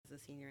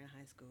senior in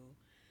high school,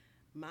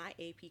 my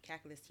AP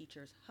calculus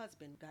teacher's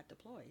husband got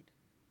deployed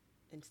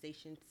and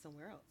stationed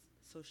somewhere else.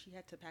 So she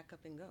had to pack up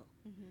and go.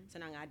 Mm-hmm. So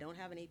now I don't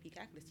have an AP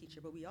calculus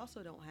teacher, but we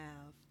also don't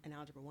have an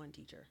algebra 1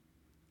 teacher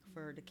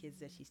for the kids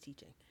that she's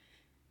teaching.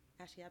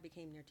 Actually, I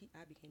became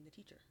the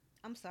teacher.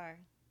 I'm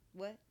sorry.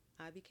 What?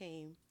 I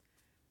became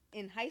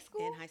In high in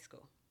school? high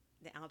school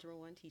the algebra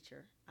 1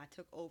 teacher. I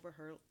took over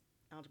her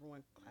algebra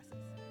 1 classes.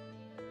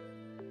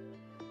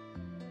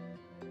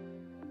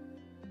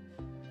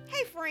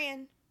 Hey,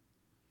 friend.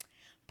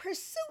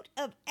 Pursuit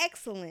of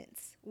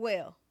excellence.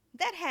 Well,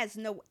 that has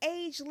no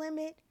age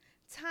limit,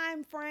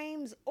 time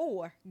frames,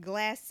 or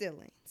glass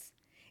ceilings.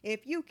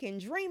 If you can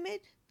dream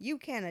it, you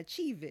can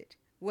achieve it.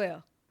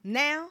 Well,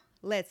 now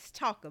let's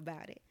talk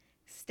about it.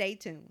 Stay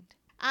tuned.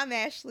 I'm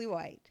Ashley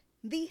White,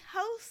 the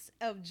host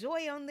of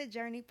Joy on the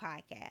Journey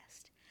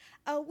podcast,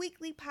 a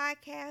weekly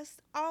podcast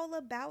all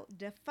about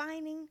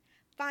defining,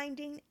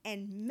 finding,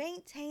 and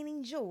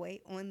maintaining joy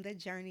on the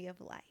journey of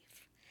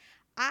life.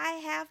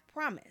 I have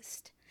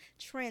promised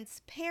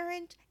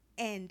transparent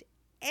and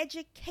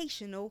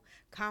educational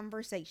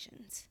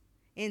conversations,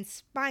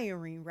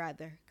 inspiring,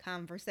 rather,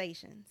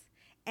 conversations.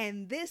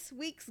 And this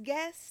week's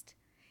guest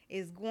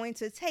is going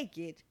to take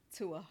it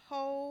to a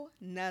whole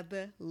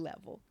nother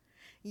level.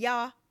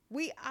 Y'all,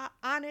 we are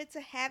honored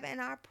to have in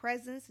our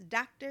presence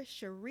Dr.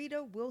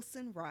 Sherita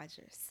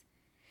Wilson-Rodgers.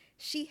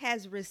 She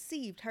has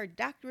received her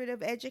doctorate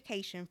of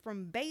education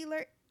from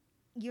Baylor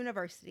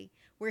University,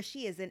 where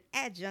she is an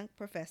adjunct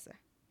professor.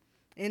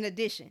 In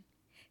addition,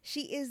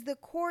 she is the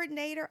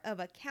coordinator of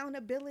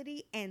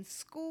accountability and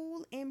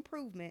school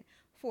improvement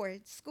for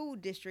a school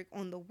district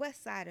on the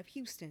west side of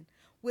Houston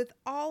with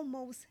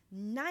almost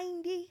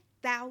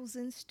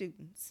 90,000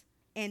 students.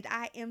 And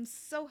I am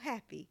so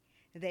happy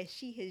that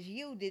she has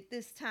yielded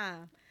this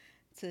time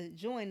to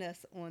join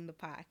us on the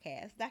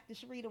podcast. Dr.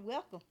 Sharita,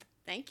 welcome.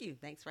 Thank you.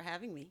 Thanks for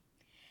having me.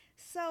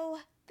 So,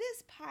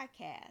 this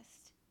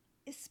podcast,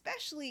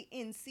 especially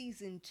in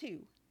season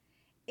two,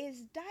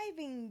 is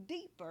diving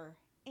deeper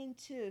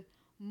into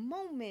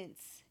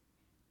moments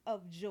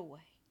of joy,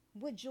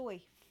 what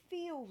joy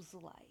feels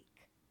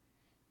like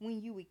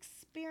when you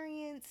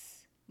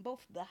experience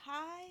both the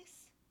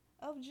highs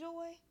of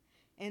joy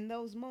and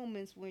those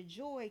moments where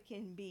joy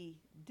can be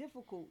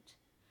difficult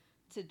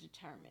to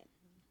determine.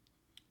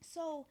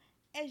 So,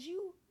 as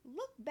you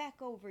look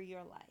back over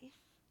your life,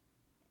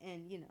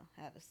 and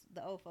how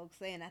the old folks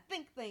saying, I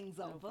think things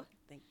over,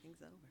 Think things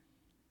over.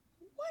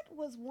 what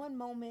was one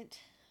moment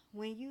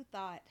when you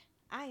thought,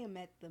 I am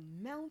at the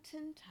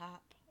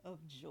mountaintop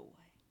of joy?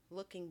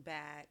 Looking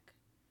back,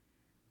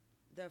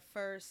 the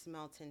first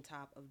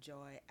mountaintop of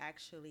joy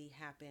actually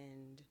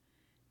happened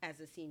as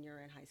a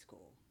senior in high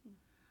school.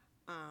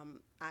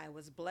 I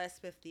was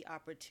blessed with the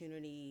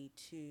opportunity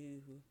to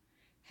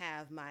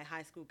have my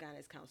high school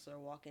guidance counselor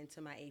walk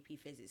into my AP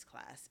physics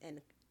class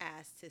and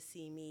ask to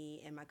see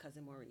me and my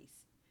cousin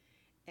Maurice.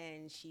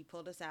 And she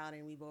pulled us out,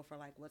 and we both were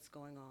like, "What's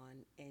going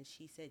on?" And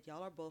she said,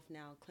 "Y'all are both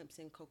now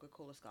Clemson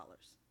Coca-Cola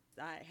scholars."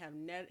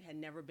 Had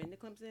never been to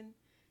Clemson,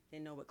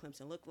 didn't know what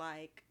Clemson looked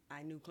like.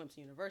 I knew Clemson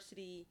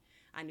University.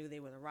 I knew they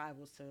were the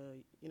rivals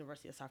to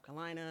University of South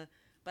Carolina,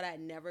 but I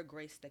had never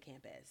graced the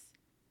campus.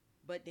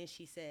 But then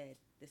she said,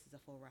 "This is a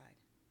full ride."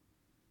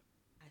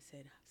 I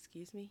said,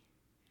 "Excuse me?"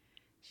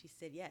 She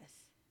said,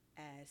 "Yes,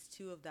 as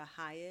two of the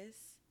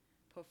highest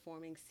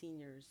performing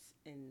seniors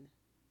in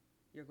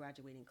your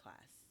graduating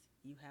class,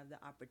 you have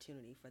the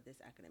opportunity for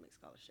this academic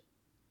scholarship."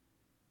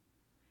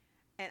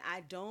 And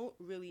I don't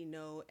really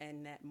know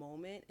in that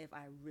moment if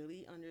I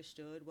really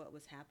understood what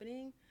was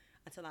happening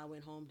until I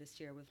went home to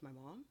share with my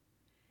mom.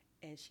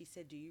 And she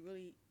said, "Do you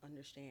really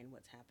understand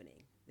what's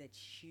happening?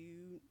 That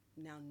you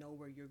now know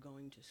where you're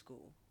going to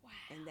school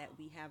and that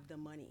we have the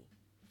money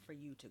for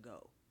you to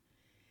go."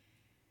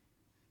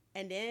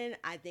 And then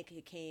I think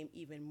it came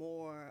even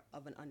more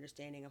of an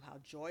understanding of how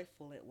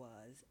joyful it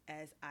was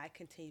as I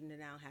continue to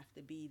now have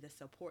to be the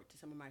support to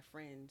some of my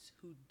friends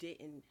who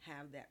didn't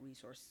have that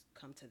resource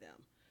come to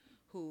them,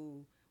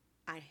 who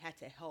I had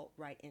to help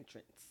write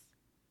entrance,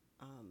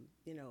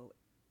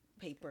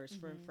 papers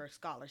Mm-hmm. for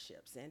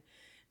scholarships, and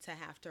to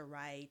have to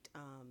write,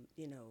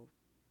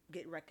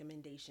 get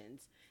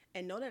recommendations,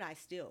 and know that I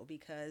still,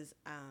 because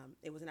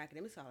it was an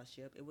academic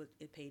scholarship,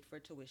 it paid for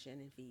tuition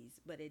and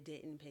fees, but it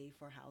didn't pay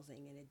for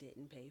housing and it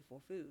didn't pay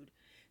for food.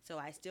 So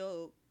I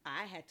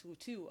had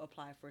to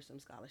apply for some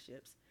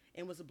scholarships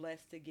and was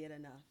blessed to get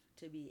enough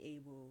to be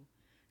able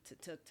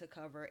to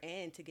cover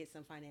and to get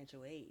some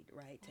financial aid,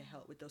 right, to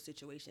help with those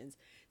situations.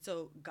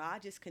 So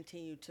God just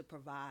continued to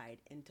provide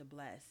and to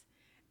bless.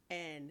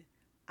 And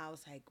I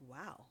was like,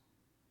 wow,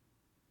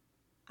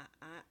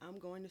 I'm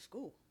going to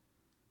school.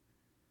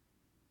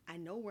 I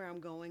know where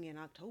I'm going in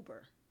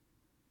October.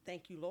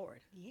 Thank you,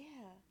 Lord.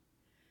 Yeah.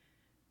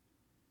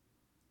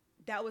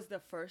 That was the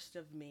first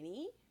of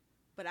many,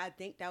 but I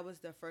think that was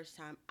the first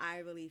time I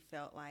really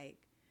felt like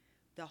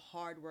the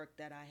hard work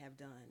that I have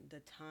done, the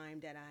time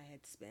that I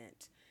had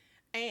spent,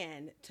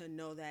 and to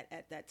know that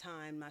at that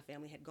time my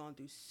family had gone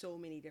through so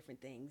many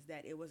different things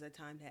that it was a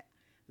time that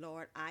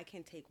Lord, I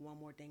can take one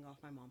more thing off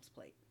my mom's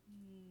plate.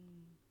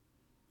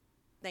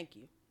 Thank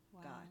you,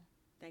 Wow. God.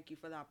 Thank you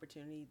for the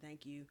opportunity.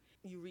 Thank you.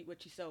 You reap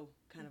what you sow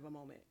kind of a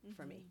moment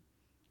for me.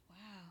 Wow.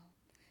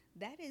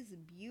 That is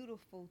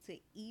beautiful to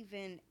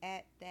even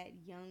at that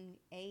young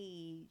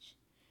age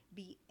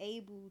be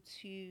able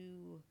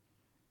to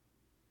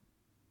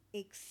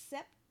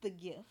accept the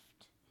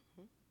gift,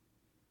 Mhm.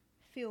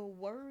 feel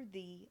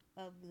worthy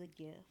of the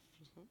gift,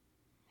 Mhm.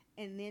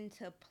 and then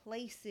to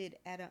place it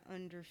at an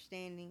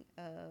understanding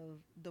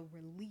of the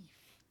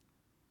relief.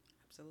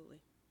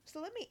 Absolutely. So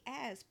let me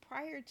ask,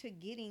 prior to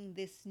getting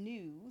this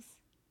news,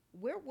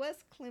 where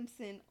was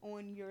Clemson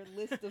on your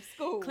list of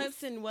schools?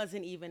 Clemson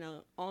wasn't even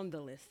on the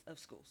list of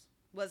schools.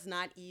 Was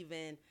not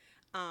even.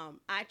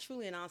 I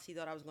truly and honestly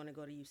thought I was going to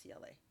go to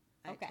UCLA.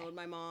 I Okay. told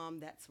my mom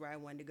that's where I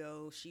wanted to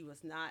go. She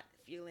was not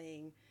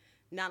feeling,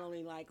 not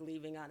only like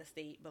leaving out of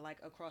state, but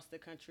like across the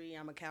country.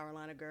 I'm a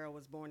Carolina girl.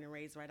 Was born and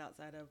raised right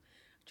outside of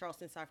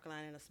Charleston, South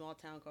Carolina, in a small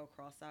town called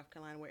Cross, South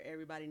Carolina, where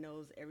everybody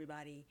knows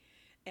everybody.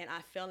 And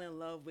I fell in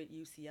love with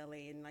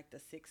UCLA in like the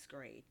 6th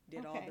grade.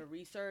 Did all Okay. the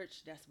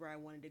research. That's where I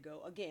wanted to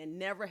go. Again,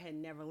 never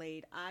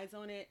laid eyes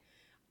on it.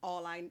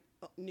 All I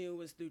knew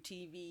was through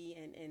TV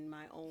and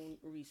my own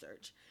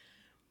research.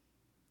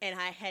 And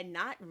I had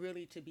not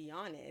really, to be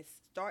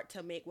honest, start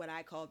to make what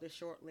I call the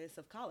short list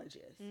of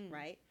colleges,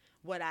 right?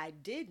 What I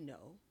did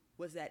know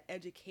was that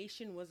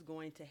education was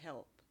going to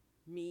help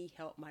me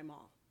help my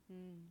mom.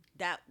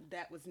 That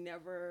was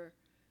never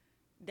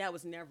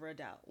a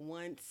doubt.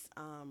 Once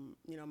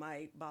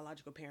my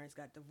biological parents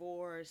got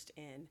divorced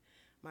and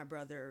my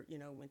brother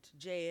went to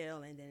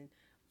jail, and then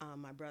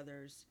my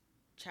brother's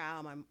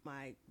child,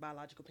 my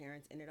biological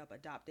parents ended up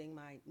adopting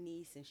my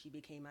niece, and she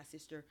became my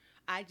sister.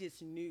 I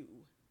just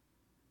knew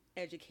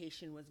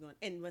education was going.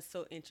 And what's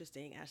so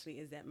interesting actually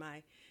is that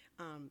my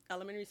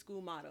elementary school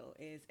motto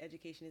is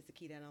education is the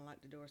key that unlock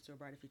the doors to a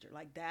brighter future.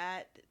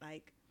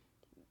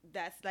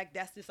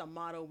 That's just a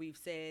motto we've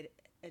said.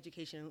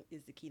 Education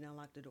is the key to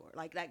unlock the door.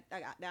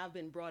 I've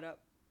been brought up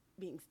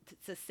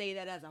to say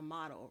that as a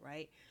motto,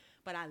 right?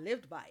 But I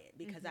lived by it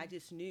because I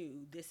just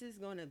knew this is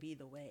going to be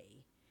the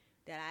way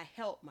that I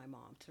help my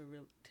mom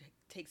to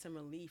take some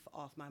relief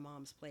off my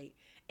mom's plate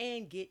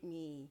and get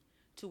me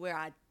to where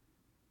I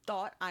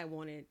thought I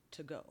wanted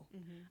to go.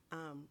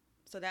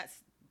 So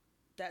that's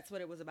what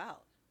it was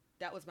about.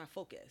 That was my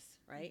focus,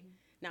 right?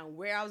 Now,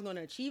 where I was going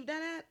to achieve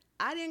that at,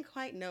 I didn't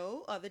quite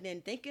know, other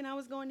than thinking I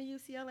was going to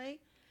UCLA.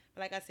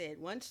 But like I said,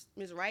 once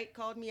Ms. Wright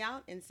called me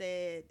out and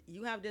said,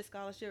 "You have this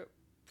scholarship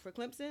for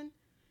Clemson,"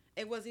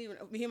 it wasn't even,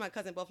 me and my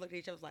cousin both looked at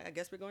each other, was like, "I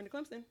guess we're going to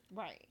Clemson."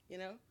 Right.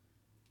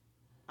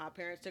 Our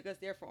parents took us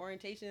there for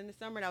orientation in the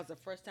summer. That was the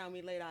first time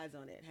we laid eyes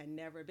on it. Had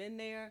never been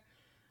there,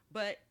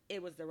 but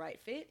it was the right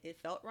fit. It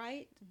felt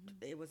right.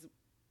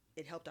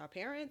 It helped our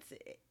parents.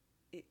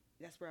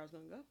 That's where I was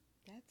going to go.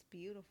 That's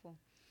beautiful.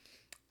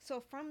 So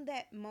from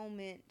that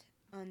moment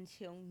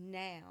until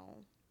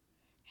now,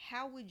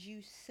 how would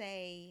you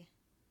say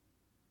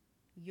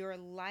your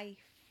life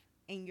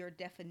and your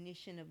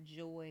definition of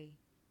joy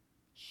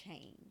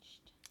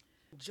changed?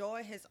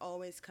 Joy has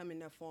always come in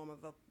the form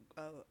of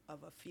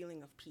a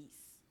feeling of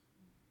peace.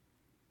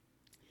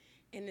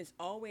 And it's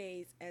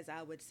always, as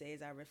I would say,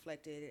 as I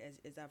reflected,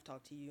 as I've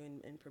talked to you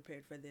and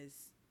prepared for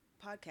this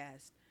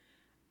podcast,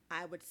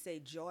 I would say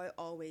joy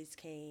always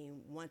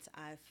came once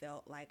I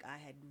felt like I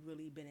had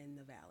really been in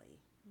the valley.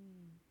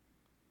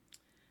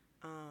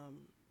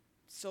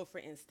 So for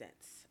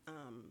instance,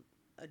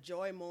 a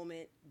joy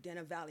moment, then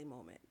a valley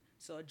moment.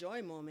 So a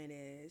joy moment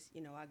is,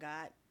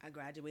 I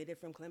graduated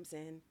from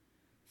Clemson,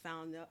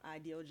 found the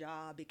ideal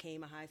job,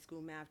 became a high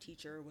school math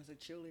teacher, was a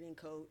cheerleading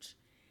coach,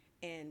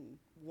 and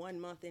 1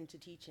 month into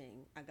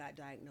teaching, I got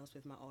diagnosed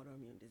with my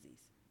autoimmune disease.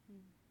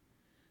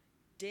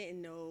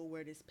 Didn't know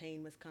where this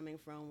pain was coming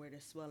from, where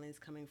the swelling's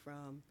coming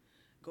from.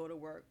 Go to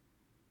work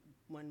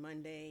one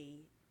Monday,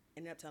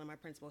 ended up telling my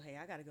principal, "Hey,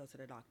 I got to go to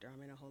the doctor.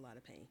 I'm in a whole lot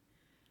of pain."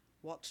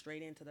 Walked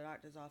straight into the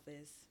doctor's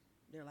office.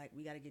 They're like,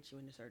 "We got to get you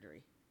into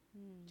surgery."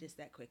 Just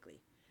that quickly.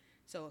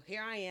 So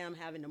here I am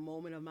having the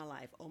moment of my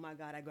life. Oh my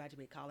God, I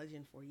graduated college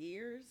in 4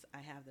 years. I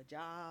have the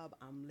job.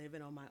 I'm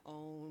living on my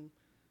own.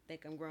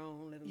 Think I'm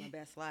grown, living my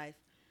best life.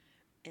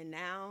 And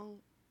now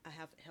I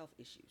have health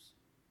issues.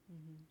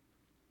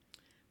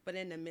 But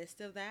in the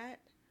midst of that,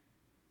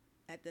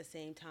 at the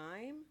same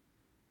time,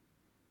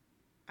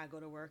 I go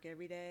to work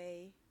every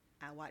day.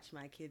 I watch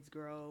my kids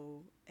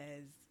grow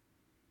as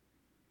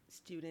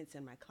students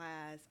in my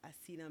class. I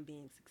see them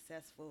being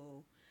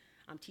successful.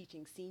 I'm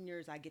teaching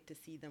seniors. I get to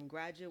see them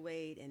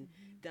graduate and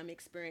them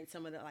experience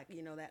some of the,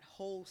 that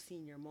whole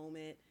senior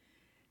moment.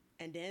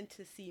 And then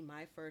to see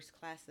my first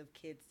class of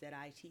kids that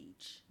I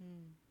teach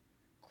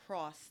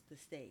cross the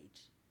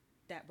stage,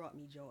 that brought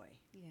me joy.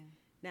 Yeah.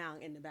 Now,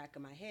 in the back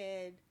of my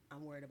head,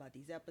 I'm worried about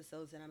these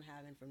episodes that I'm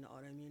having from the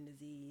autoimmune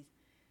disease.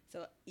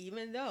 So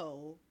even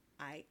though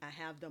I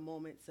have the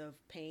moments of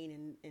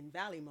pain and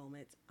valley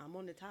moments, I'm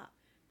on the top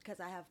because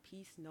I have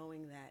peace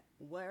knowing that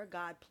where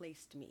God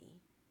placed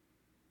me,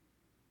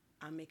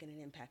 I'm making an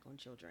impact on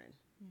children.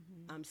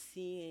 I'm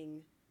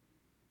seeing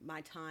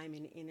my time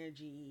and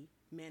energy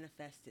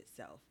manifests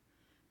itself.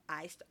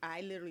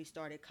 I literally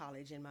started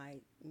college, and my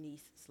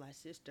niece slash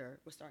sister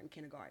was starting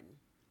kindergarten.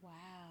 Wow.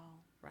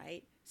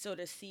 Right? So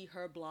to see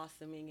her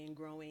blossoming and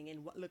growing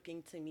and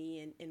looking to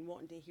me and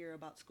wanting to hear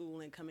about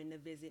school and coming to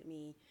visit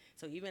me.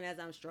 So even as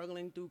I'm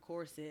struggling through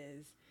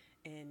courses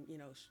and,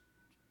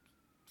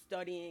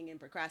 studying and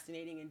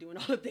procrastinating and doing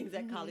all the things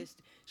at college,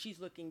 she's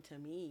looking to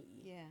me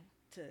Yeah.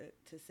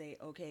 to say,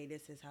 okay,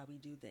 this is how we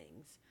do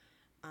things.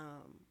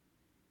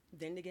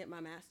 Then to get my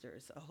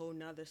master's, a whole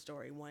nother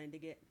story. Wanting to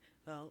get,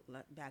 well,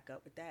 back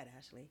up with that,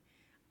 Ashley.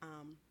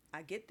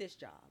 I get this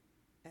job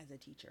as a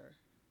teacher.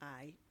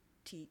 I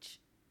teach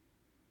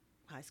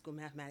high school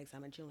mathematics.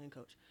 I'm a cheerleading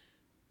coach,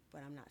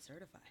 but I'm not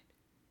certified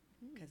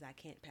because I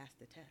can't pass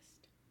the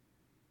test.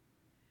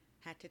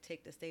 Had to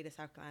take the state of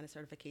South Carolina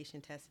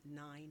certification test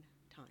 9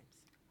 times.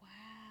 Wow.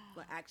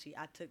 Well, actually,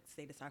 I took the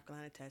state of South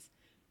Carolina test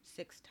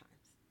 6 times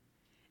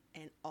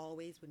and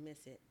always would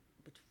miss it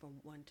from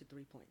 1 to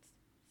 3 points,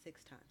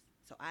 6 times.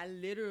 So I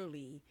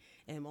literally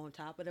am on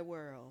top of the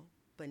world,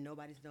 but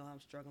nobody's know I'm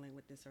struggling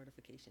with this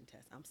certification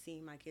test. I'm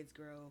seeing my kids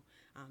grow.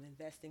 I'm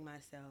investing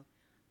myself.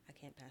 I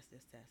can't pass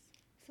this test.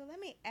 So let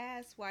me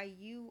ask why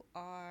you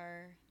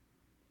are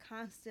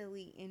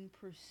constantly in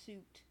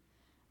pursuit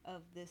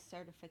of this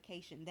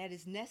certification that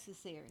is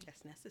necessary.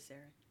 That's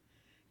necessary.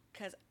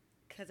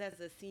 Because as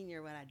a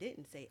senior, what I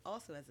didn't say,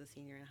 also as a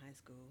senior in high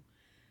school,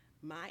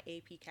 my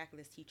AP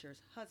calculus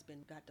teacher's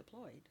husband got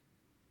deployed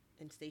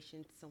and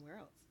stationed somewhere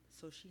else.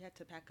 So she had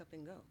to pack up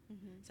and go.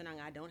 So now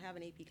I don't have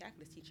an AP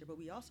calculus teacher, but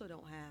we also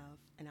don't have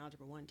an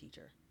Algebra 1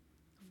 teacher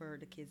for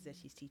the kids that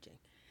she's teaching.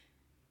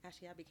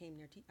 Actually, I became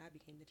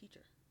the teacher.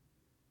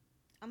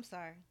 I'm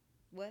sorry.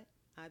 What?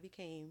 I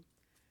became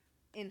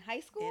In high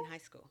school? in high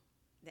school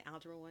the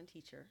Algebra 1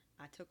 teacher.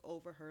 I took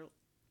over her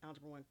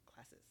Algebra 1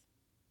 classes.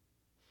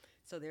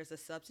 So there's a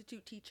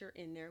substitute teacher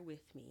in there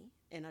with me,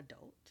 an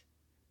adult,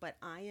 but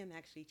I am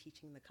actually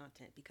teaching the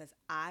content because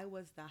I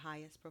was the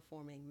highest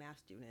performing math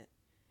student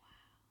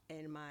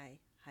in my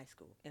high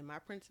school. And my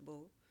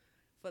principal,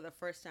 for the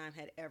first time,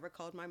 had ever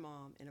called my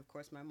mom. And of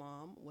course, my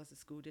mom was a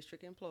school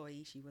district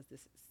employee. She was the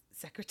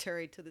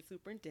secretary to the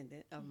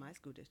superintendent of my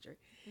school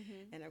district.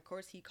 And of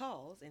course, he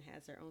calls and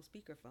has her own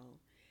speakerphone.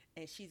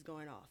 And she's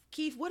going off.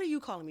 Keith, what are you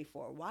calling me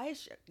for? Why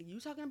is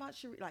you talking about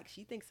Sherita? Like,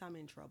 she thinks I'm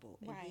in trouble.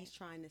 And Right. he's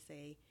trying to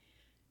say,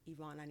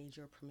 Yvonne, I need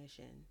your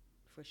permission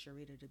for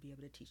Sherita to be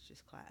able to teach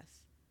this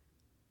class.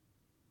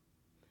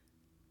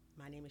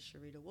 My name is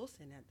Sherita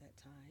Wilson at that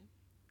time.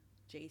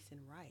 Jason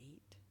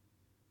Wright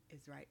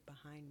is right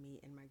behind me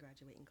in my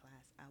graduating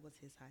class. I was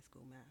his high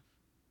school math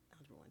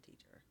Algebra 1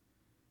 teacher.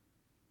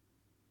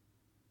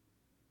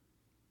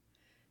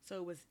 So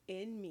it was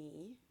in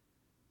me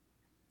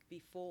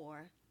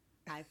before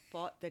I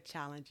fought the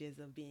challenges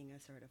of being a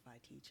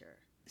certified teacher.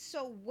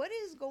 So what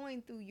is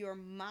going through your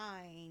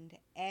mind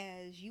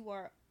as you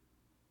are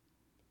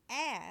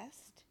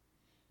asked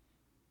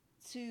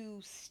to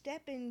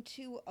step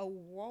into a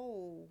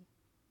role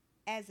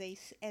as a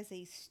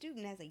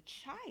student, as a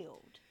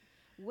child?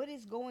 What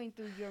is going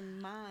through your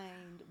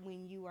mind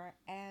when you are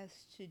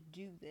asked to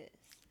do this?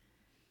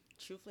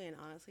 Truthfully and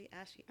honestly,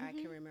 Ashley, I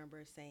can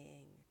remember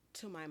saying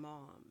to my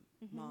mom,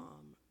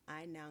 Mom,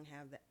 I now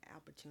have the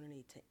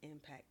opportunity to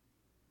impact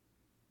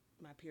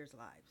my peers'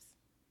 lives.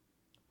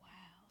 Wow.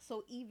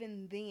 So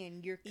even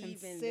then, you're Even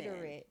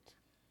considerate.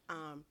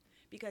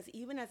 Because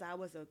even as I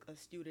was a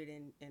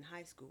student in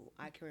high school,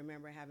 I can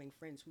remember having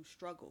friends who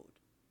struggled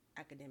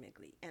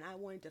academically, and I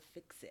wanted to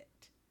fix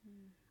it.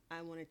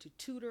 I wanted to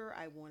tutor.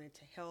 I wanted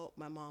to help.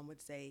 My mom would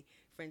say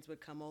friends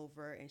would come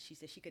over, and she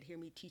said she could hear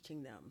me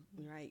teaching them,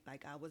 right?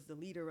 Like I was the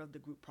leader of the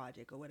group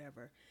project or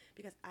whatever,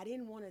 because I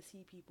didn't want to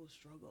see people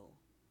struggle.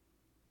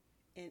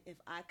 And if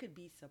I could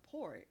be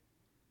support,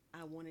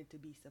 I wanted to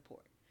be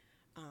support.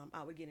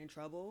 I would get in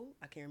trouble.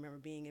 I can remember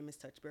being in Miss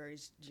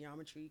Touchberry's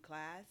geometry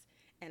class,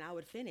 and I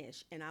would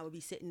finish, and I would be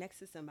sitting next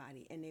to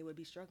somebody, and they would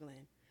be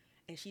struggling.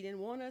 And she didn't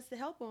want us to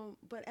help them,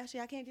 but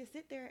actually I can't just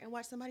sit there and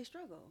watch somebody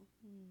struggle.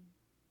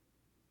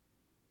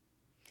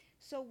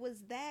 So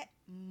was that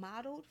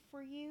modeled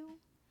for you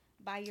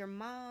by your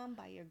mom,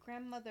 by your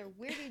grandmother?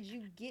 Where did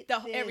you get this?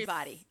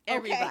 Everybody.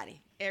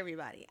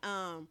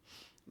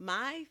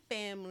 My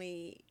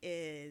family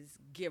is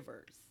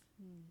givers,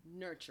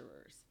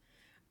 nurturers.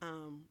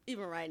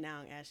 Even right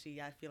now,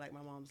 Ashley, I feel like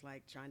my mom's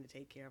like trying to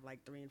take care of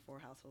like 3 and 4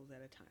 households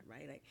at a time,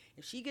 right? Like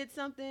if she gets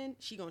something,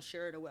 she gonna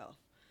share the wealth.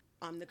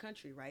 I'm the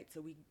country, right?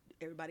 So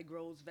everybody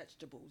grows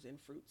vegetables and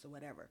fruits or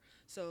whatever.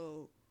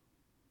 So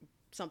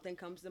something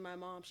comes to my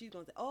mom, she's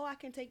gonna say, oh, I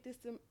can take this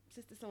to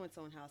sister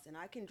so-and-so's house, and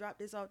I can drop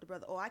this off to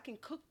brother. Oh, I can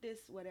cook this,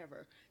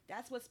 whatever.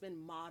 That's what's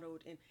been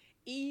modeled, and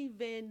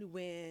even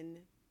when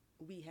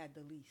we had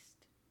the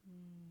least.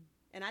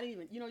 And I didn't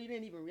even, you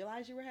didn't even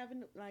realize you were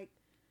having, like,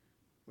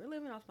 we're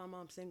living off my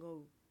mom's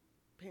single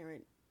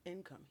parent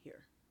income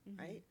here,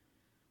 right?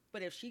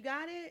 But if she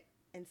got it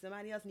and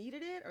somebody else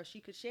needed it or she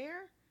could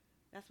share,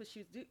 that's what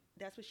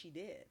she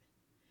did.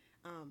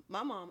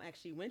 My mom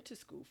actually went to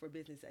school for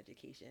business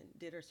education,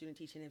 did her student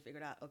teaching, and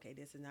figured out, okay,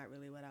 this is not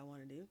really what I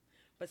want to do.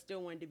 but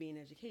still wanted to be in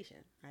education,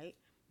 right?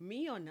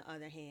 Me, on the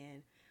other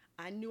hand,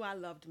 I knew I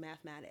loved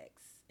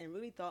mathematics and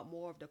really thought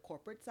more of the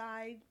corporate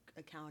side,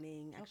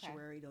 accounting, Okay.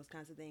 actuary, those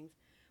kinds of things.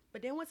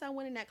 But then once I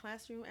went in that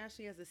classroom,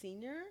 actually as a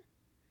senior,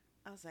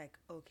 I was like,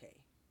 okay,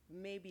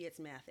 maybe it's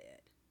math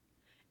ed.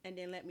 And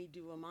then let me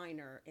do a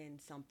minor in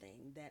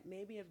something that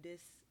maybe if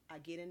this, I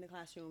get in the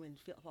classroom and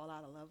fall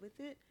out of love with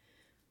it.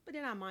 But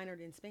then I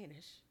minored in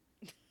Spanish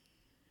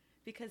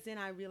because then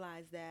I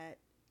realized that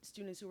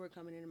students who were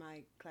coming into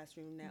my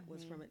classroom that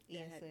was from that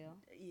had ESL.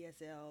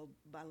 ESL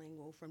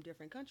bilingual from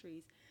different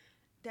countries,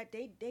 that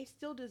they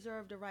still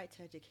deserve the right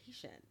to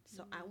education.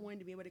 So I wanted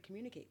to be able to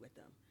communicate with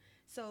them.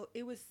 So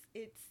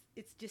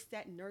it's just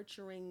that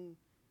nurturing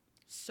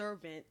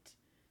servant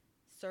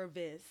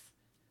service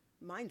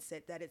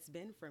mindset that it's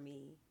been for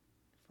me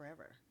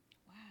forever.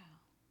 Wow.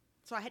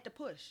 So I had to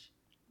push.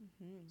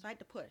 Mm-hmm. So I had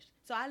to push.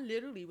 So I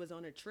literally was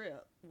on a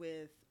trip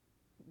with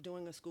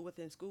doing a school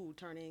within school,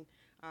 turning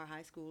our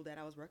high school that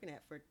I was working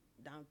at for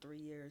down 3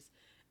 years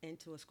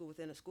into a school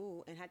within a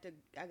school, and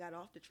I got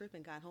off the trip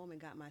and got home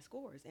and got my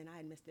scores, and I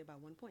had missed it by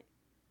 1 point.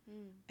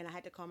 And I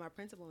had to call my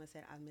principal and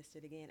said I missed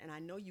it again, and I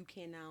know you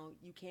can't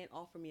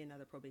offer me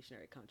another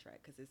probationary contract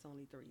because it's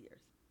only 3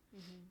 years.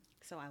 Mm-hmm.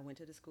 So I went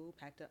to the school,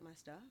 packed up my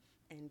stuff,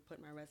 and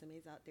put my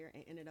resumes out there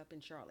and ended up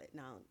in Charlotte.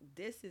 Now,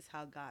 this is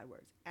how God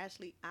works.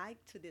 Actually, I,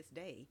 to this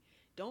day,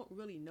 don't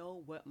really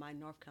know what my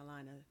North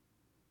Carolina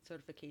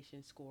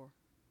certification score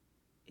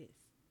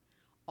is.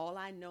 All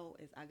I know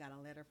is I got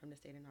a letter from the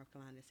state of North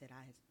Carolina that said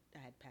I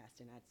had passed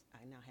and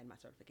I now had my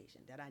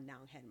certification, that I now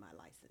had my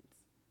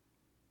license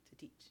to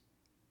teach.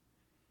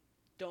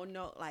 Don't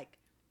know, like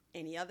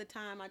any other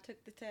time I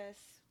took the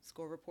test,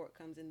 score report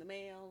comes in the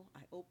mail,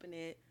 I open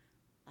it,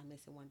 I'm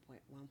missing 1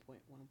 point, 1 point,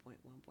 1 point,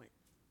 1 point.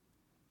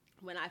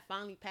 When I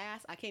finally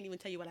passed, I can't even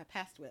tell you what I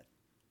passed with.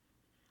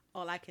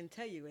 All I can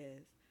tell you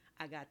is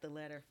I got the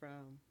letter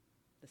from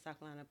the South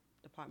Carolina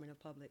Department of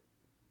Public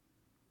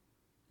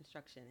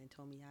Instruction and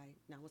told me I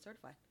now was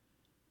certified.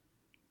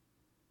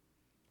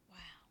 Wow.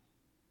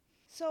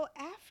 So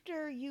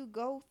after you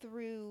go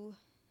through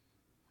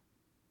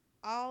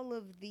all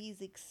of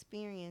these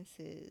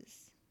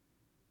experiences,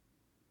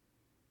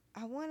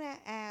 I want to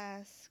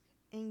ask,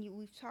 and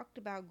we've talked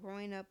about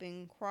growing up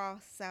in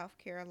Cross, South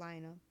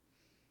Carolina,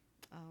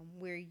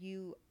 where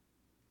you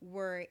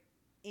were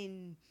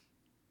in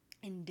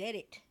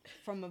indebted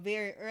from a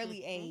very early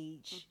Mm-hmm,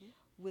 age mm-hmm,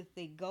 with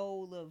the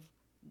goal of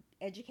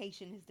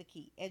education is the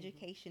key. mm-hmm,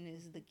 Education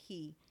is the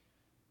key.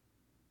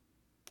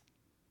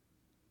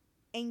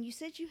 And you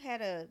said you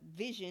had a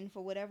vision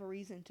for whatever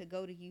reason to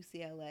go to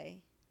UCLA.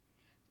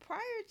 Prior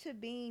to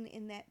being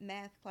in that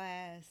math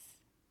class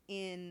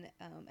in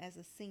as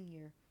a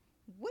senior,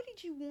 what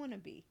did you want to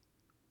be?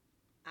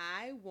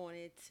 I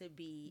wanted to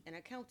be an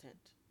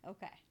accountant.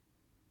 Okay.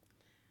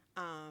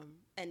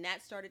 And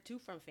that started too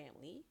from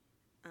family.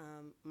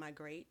 My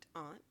great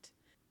aunt,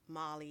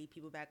 Molly,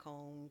 people back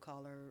home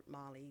call her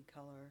Molly,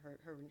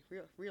 her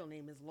real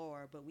name is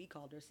Laura, but we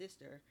called her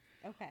sister,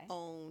 Okay.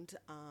 owned,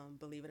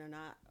 believe it or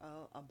not,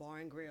 a bar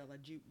and grill, a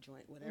juke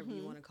joint, whatever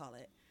you Mhm. want to call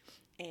it.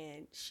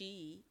 And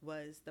she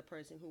was the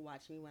person who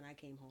watched me when I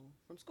came home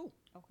from school.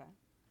 Okay.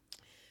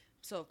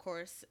 So, of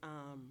course,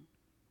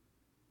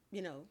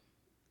 you know,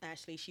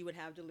 Ashley, she would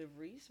have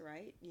deliveries,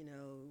 right?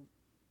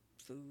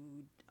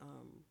 Food,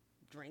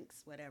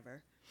 drinks,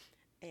 whatever.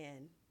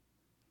 And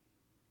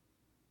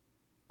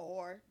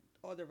or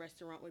or the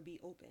restaurant would be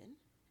open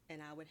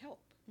and I would help.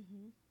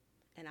 Mhm.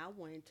 And I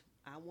wanted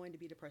to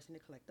be the person to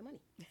collect the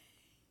money.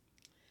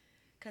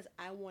 Cuz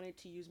I wanted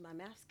to use my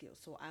math skills.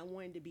 So I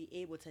wanted to be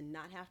able to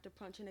not have to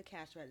punch in a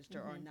cash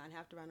register or Mhm. not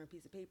have to write on a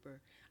piece of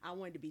paper. I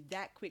wanted to be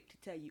that quick to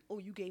tell you, "Oh,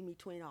 you gave me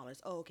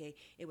 $20. Oh, okay.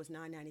 It was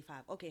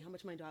 $9.95. Okay, how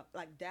much money do I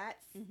like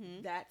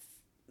Mhm.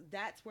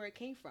 that's where it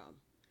came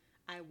from.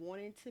 I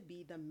wanted to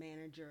be the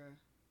manager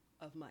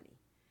of money.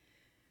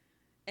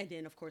 And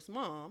then of course,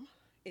 mom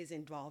is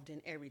involved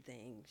in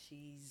everything.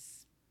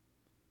 She's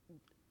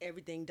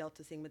everything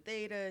Delta Sigma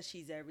Theta.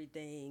 She's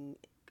everything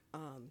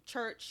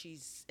church.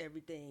 She's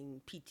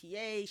everything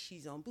PTA.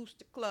 She's on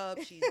Booster Club.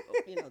 She's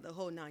the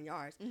whole 9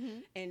 yards.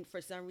 Mhm. And for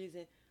some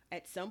reason,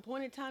 at some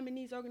point in time in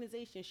these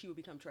organizations, she would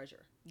become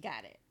treasurer.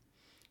 Got it.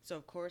 So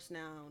of course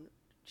now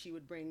she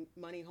would bring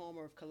money home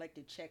or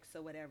collected checks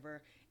or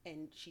whatever,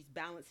 and she's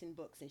balancing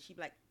books, and she'd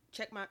be like,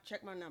 check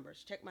my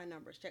numbers, check my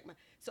numbers, check my.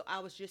 So I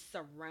was just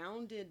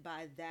surrounded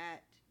by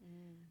that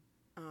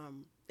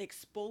Mm.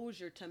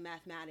 exposure to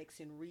mathematics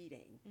and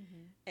reading.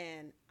 Mhm.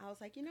 And I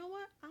was like, you know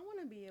what? I want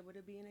to be able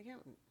to be an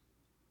accountant.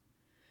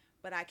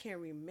 But I can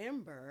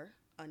remember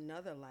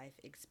another life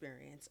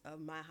experience of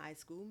my high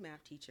school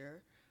math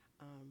teacher,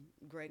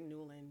 Greg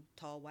Newland,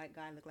 tall white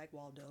guy, looked like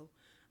Waldo.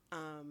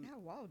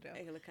 Not Waldo.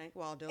 He looked like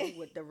Waldo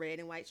with the red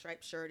and white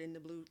striped shirt and the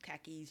blue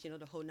khakis,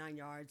 the whole 9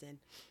 yards. And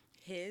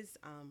his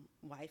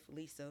wife,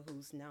 Lisa,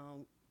 who's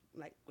now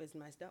like is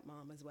my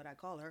stepmom, is what I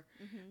call her.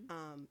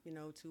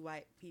 Mhm. Two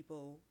white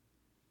people.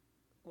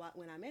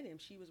 When I met him,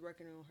 she was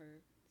working on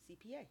her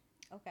CPA.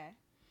 Okay.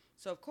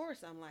 So of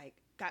course I'm like,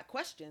 got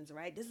questions,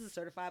 right? This is a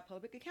certified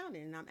public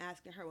accountant, and I'm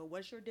asking her, well,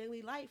 what's your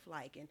daily life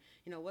like, and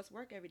what's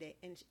work every day?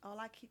 And all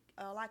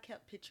I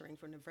kept picturing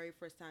from the very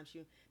first time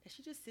that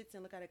she just sits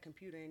and look at a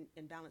computer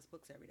and balance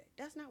books every day.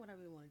 That's not what I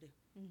really want to do,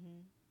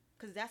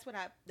 because that's what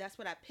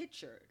I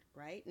pictured,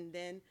 right? And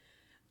then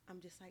I'm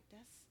just like,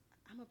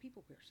 I'm a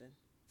people person.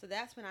 So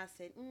that's when I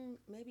said,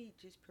 maybe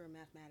just pure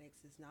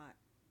mathematics is not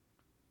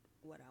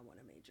what I want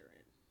to major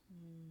in.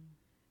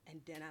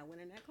 And then I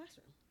went in that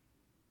classroom.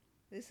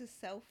 This is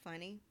so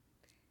funny.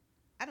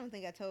 I don't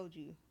think I told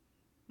you.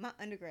 My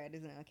undergrad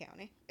is in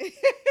accounting.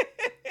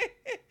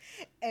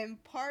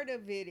 And part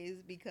of it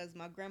is because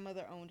my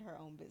grandmother owned her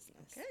own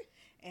business. Okay.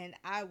 And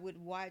I would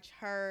watch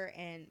her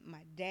and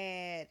my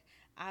dad.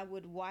 I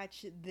would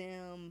watch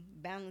them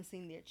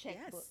balancing their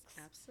checkbooks.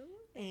 Yes,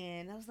 absolutely.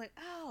 And I was like,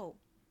 oh.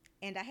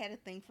 And I had a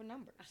thing for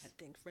numbers. I had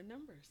a thing for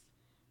numbers.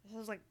 So I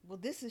was like, well,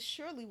 this is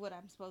surely what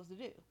I'm supposed to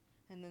do.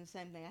 And then the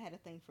same thing, I had a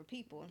thing for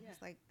people. And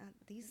it's like,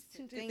 these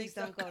two things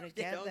don't go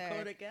together. They don't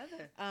go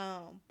together.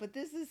 But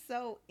this is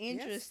so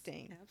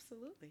interesting. Yes,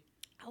 absolutely.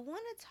 I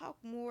want to talk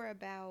more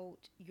about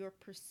your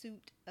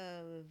pursuit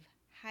of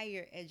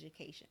higher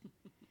education.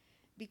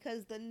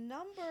 Because the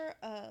number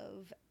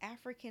of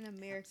African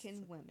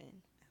American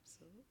women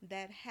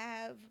that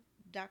have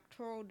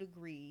doctoral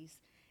degrees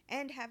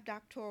and have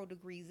doctoral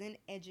degrees in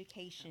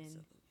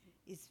education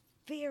is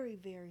very,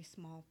 very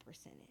small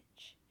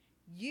percentage.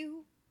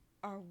 You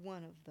are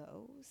one of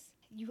those.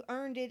 You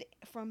earned it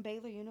from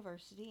Baylor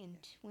University in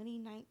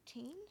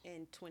 2019?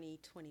 In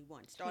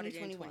 2021. Started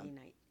in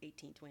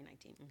 2018,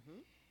 2019. Mm-hmm.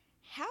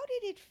 How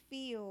did it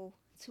feel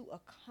to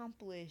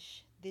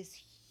accomplish this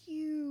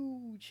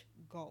huge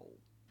goal?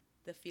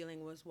 The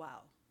feeling was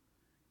wow.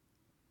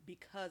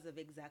 Because of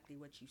exactly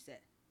what you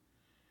said.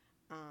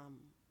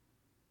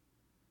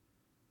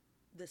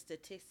 The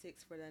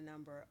statistics for the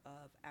number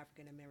of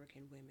African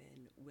American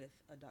women with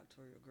a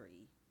doctoral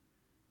degree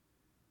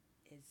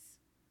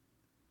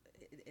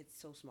it's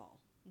so small.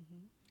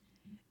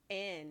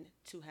 And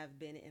to have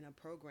been in a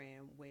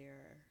program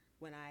where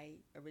when I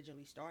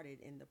originally started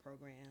in the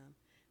program,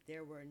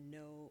 there were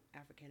no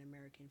African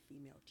American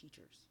female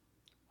teachers,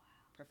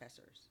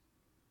 professors.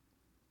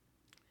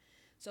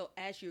 So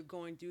as you're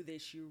going through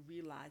this, you're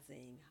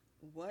realizing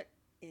what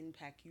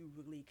impact you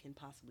really can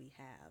possibly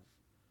have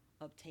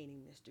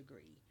obtaining this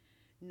degree,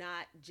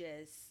 not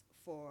just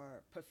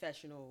for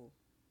professional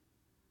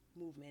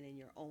movement in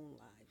your own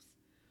lives,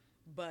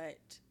 but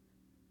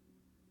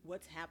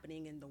what's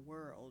happening in the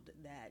world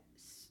that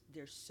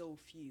there's so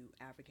few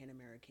African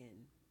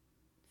American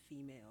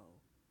female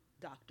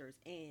doctors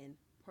and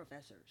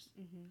professors.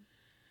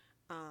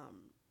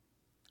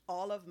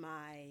 All of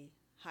my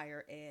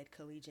higher ed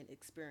collegiate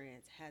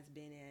experience has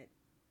been at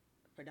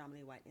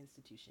predominantly white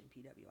institution,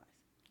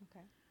 PWIs.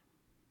 Okay.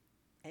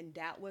 And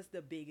that was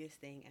the biggest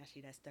thing,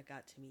 actually, that stuck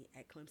out to me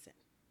at Clemson.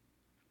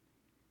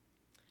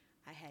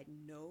 I had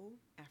no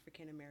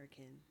African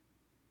American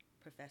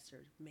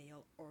professors,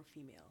 male or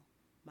female,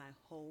 my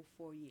whole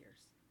 4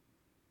 years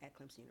at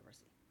Clemson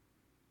University.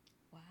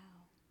 Wow.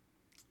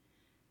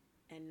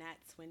 And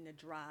that's when the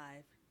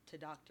drive to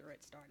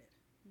doctorate started.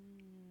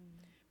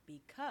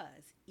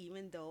 Because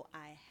even though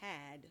I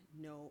had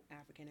no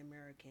African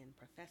American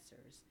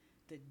professors,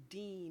 the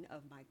dean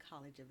of my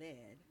College of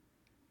Ed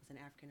was an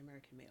African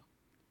American male.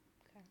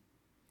 Okay.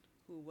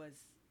 Who was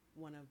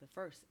one of the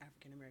first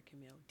African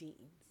American male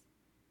deans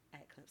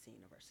at Clemson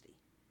University.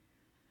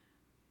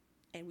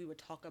 And we would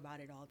talk about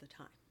it all the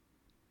time.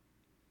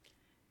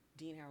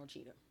 Dean Harold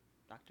Cheatham,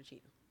 Dr.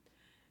 Cheatham.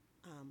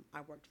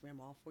 I worked for him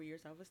all 4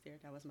 years I was there.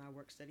 That was my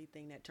work study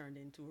thing that turned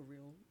into a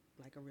real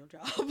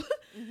job.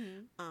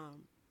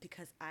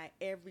 Because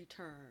every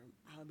term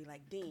I would be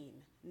like, Dean,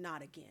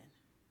 not again.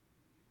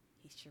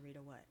 He's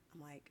Sherita, what?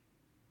 I'm like,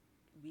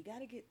 we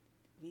gotta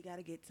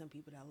get some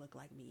people that look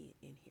like me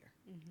in here.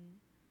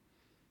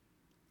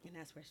 And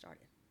that's where it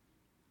started.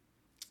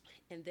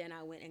 And then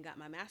I went and got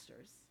my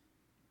master's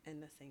in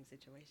the same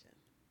situation.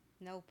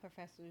 No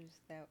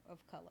professors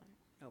of color.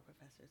 No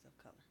professors of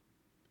color.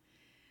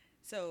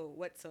 So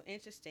what's so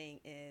interesting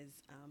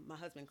is my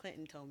husband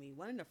Clinton told me,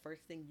 one of the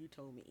first things you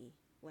told me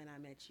when I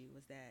met you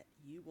was that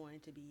you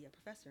wanted to be a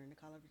professor in the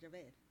College of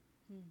Ed.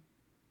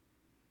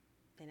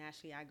 And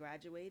actually I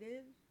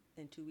graduated,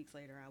 and 2 weeks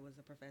later I was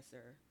a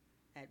professor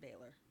at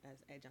Baylor as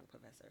adjunct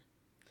professor.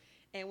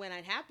 And when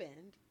it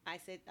happened, I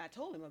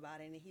told him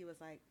about it, and he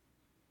was like,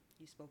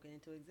 you spoke it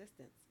into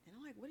existence. And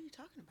I'm like, what are you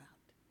talking about?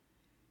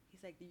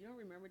 He's like, you don't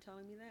remember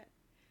telling me that?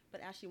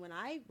 But actually, when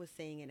I was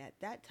saying it at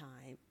that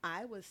time,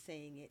 I was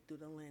saying it through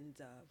the lens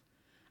of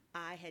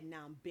I had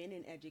now been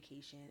in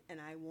education, and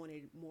I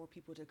wanted more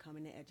people to come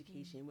into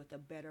education with a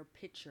better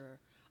picture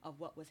of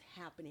what was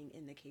happening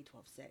in the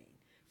K-12 setting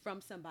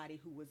from somebody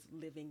who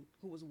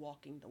was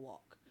walking the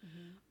walk.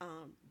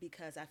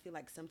 Because I feel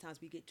like sometimes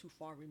we get too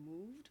far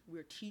removed.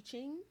 We're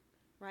teaching,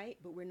 right?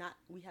 But we're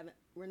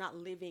not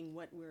living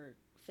what we're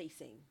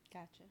facing.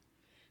 Gotcha.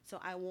 So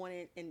I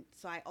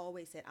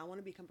always said, I want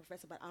to become a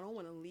professor, but I don't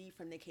want to leave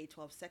from the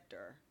K-12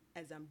 sector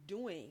as I'm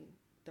doing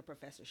the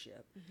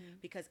professorship Mm-hmm.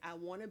 because I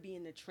want to be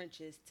in the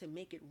trenches to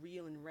make it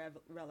real and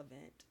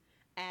relevant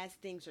as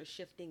things are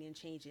shifting and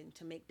changing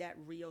to make that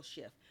real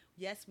shift.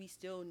 Yes, we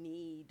still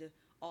need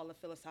all the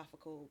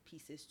philosophical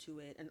pieces to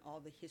it and all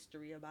the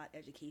history about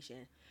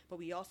education, but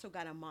we also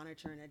got to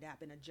monitor and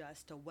adapt and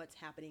adjust to what's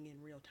happening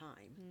in real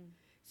time. Mm.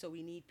 So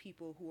we need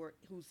people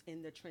who's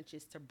in the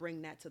trenches to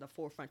bring that to the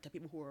forefront to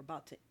people who are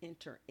about to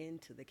enter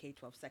into the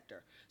K-12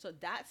 sector. So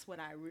that's what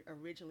I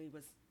originally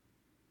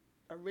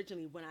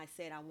when I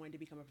said I wanted to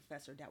become a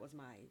professor, that was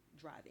my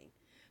driving.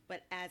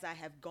 But as I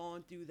have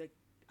gone through the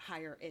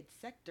higher ed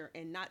sector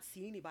and not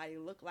see anybody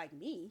look like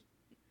me,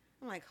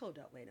 I'm like, hold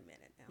up, wait a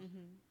minute now.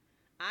 Mm-hmm.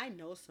 I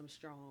know some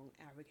strong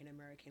African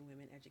American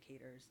women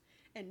educators,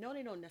 and no,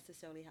 they don't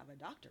necessarily have a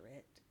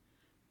doctorate,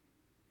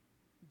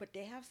 but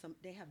they have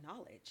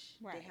knowledge,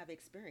 Right. they have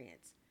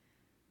experience.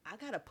 I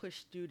gotta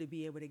push through to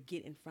be able to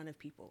get in front of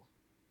people,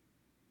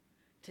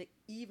 to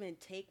even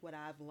take what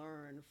I've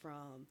learned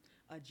from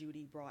a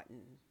Judy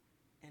Broughton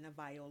and a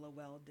Viola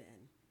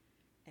Weldon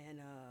and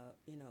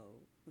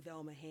a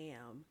Velma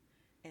Ham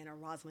and a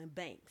Rosalind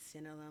Banks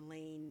and an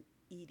Elaine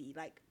Edie.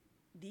 Like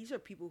these are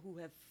people who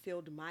have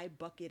filled my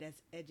bucket as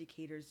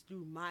educators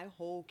through my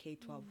whole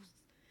K-12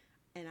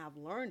 and I've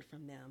learned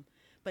from them.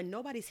 But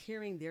nobody's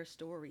hearing their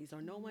stories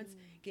or no one's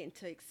getting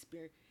to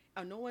experience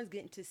or no one's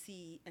getting to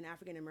see an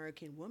African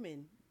American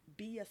woman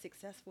be a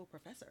successful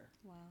professor.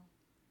 Wow.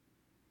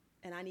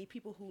 And I need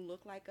people who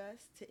look like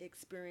us to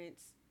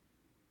experience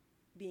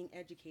being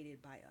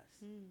educated by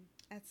us.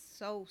 That's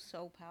so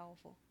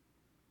powerful.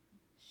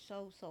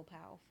 So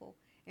powerful.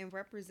 And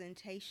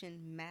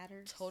representation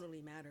matters.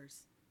 Totally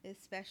matters.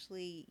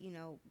 Especially,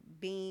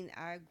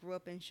 I grew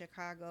up in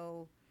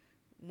Chicago,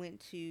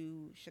 went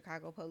to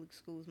Chicago public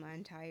schools my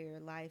entire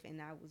life,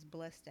 and I was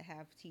blessed to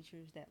have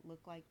teachers that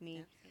look like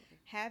me. Absolutely.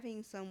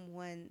 Having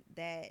someone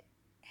that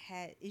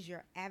is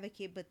your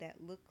advocate but that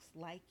looks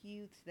like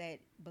you, that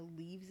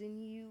believes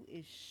in you,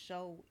 is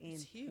so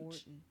It's important.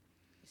 huge.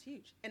 It's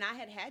huge. And I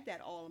had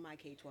that all in my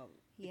K-12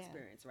 Yeah.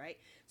 experience, right?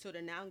 So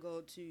to now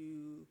go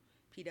to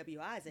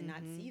PWIs and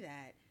not see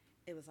that,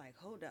 it was like,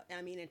 hold up.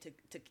 I mean, and to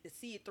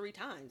see it 3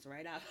 times,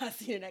 right? I've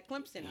seen it at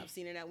Clemson. I've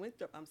seen it at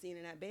Winthrop. I'm seeing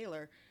it at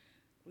Baylor.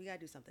 We got to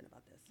do something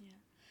about this. Yeah.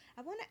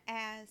 I want to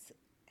ask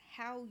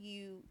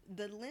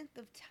the length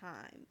of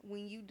time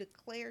when you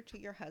declare to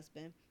your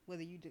husband,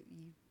 whether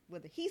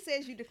he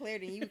says you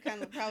declared and you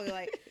kind of probably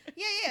like,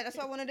 yeah, that's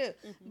what I want to do.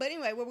 But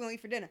anyway, what we're going to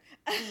eat for dinner.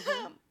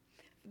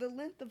 The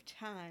length of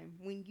time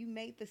when you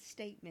made the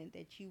statement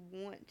that you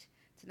want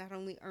to not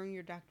only earn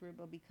your doctorate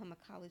but become a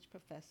college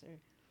professor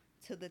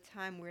to the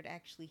time where it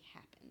actually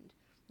happened.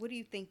 What do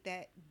you think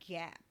that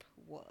gap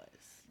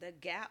was? The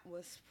gap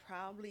was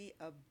probably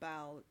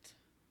about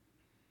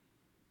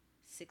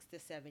 6 to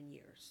 7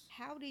 years.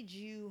 How did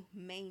you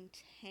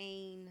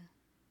maintain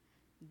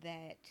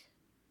that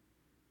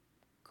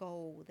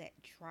goal, that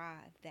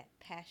drive, that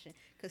passion?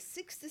 Because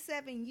 6 to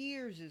 7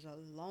 years is a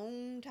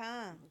long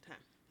time.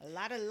 A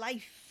lot of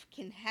life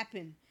can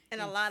happen.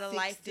 And a lot of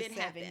life did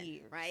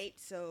happen, right?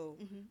 So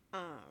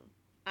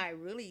I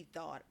really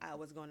thought I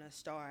was going to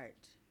start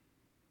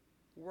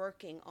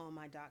working on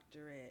my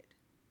doctorate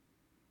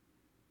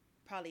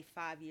probably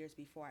 5 years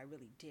before I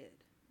really did.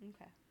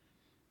 Okay.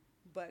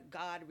 But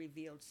God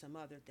revealed some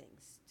other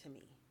things to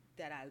me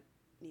that I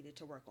needed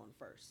to work on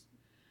first.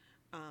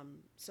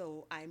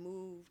 So I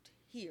moved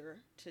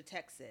here to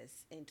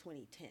Texas in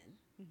 2010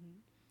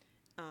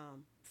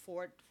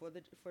 for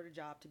the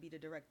job to be the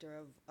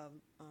director of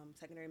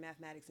secondary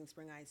mathematics in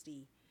Spring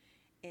ISD.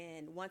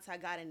 And once I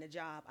got in the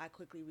job, I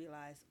quickly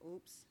realized,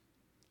 oops,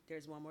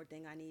 there's one more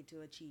thing I need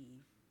to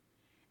achieve,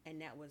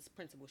 and that was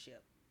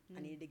principalship. I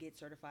needed to get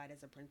certified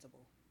as a principal.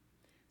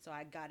 So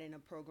I got in a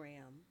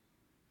program.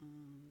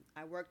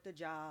 I worked the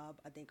job,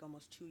 I think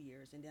almost 2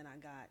 years, and then I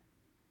got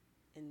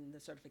in the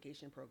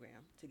certification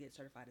program to get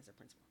certified as a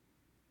principal.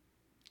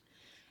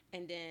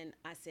 And then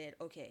I said,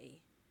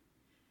 okay,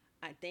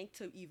 I think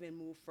to even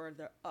move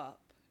further up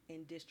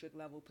in district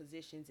level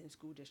positions in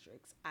school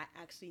districts, I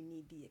actually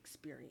need the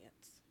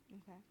experience.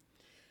 Okay.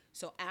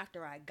 So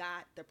after I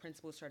got the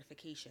principal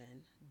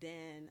certification,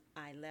 then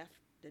I left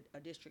a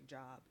district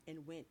job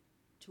and went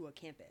to a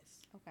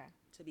campus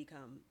to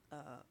become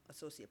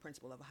associate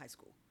principal of a high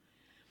school.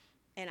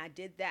 And I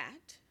did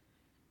that,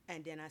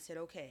 and then I said,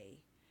 okay,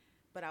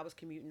 but I was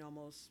commuting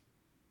almost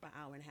an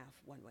hour and a half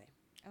one way.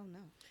 Oh, no.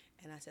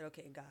 And I said,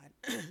 okay, God,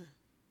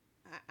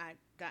 I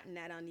gotten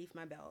that underneath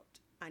my belt.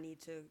 I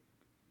need to,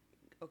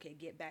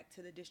 get back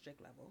to the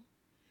district level,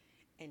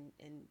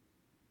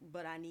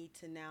 but I need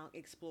to now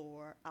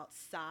explore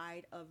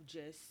outside of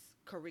just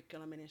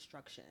curriculum and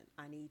instruction.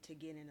 I need to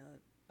get in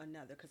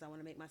another, because I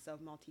want to make myself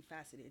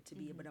multifaceted to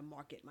be able to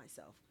market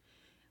myself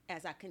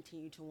as I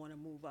continue to want to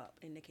move up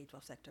in the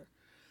K-12 sector.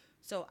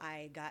 So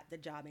I got the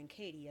job in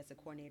Katy as a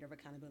coordinator of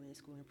accountability and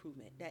school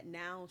improvement. That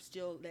now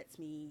still lets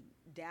me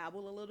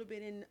dabble a little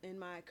bit in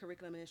my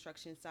curriculum and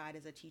instruction side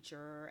as a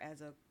teacher,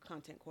 as a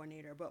content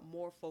coordinator, but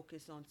more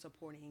focused on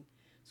supporting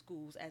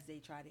schools as they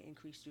try to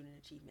increase student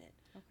achievement.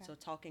 Okay. So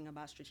talking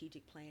about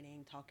strategic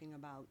planning, talking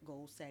about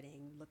goal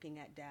setting, looking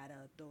at data,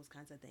 those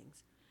kinds of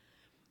things.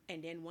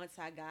 And then once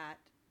I got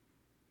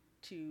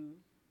to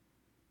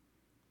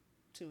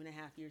 2.5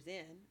 years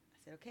in, I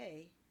said,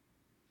 okay,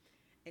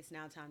 it's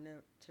now time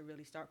to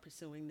really start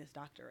pursuing this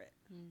doctorate.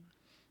 Mm.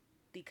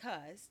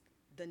 Because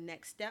the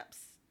next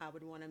steps I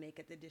would want to make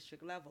at the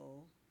district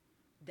level,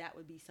 that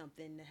would be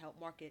something to help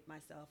market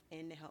myself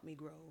and to help me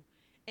grow.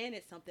 And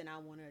it's something I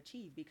want to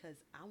achieve because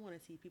I want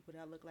to see people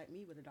that look like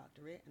me with a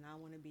doctorate, and I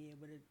want to be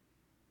able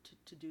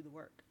to do the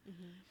work.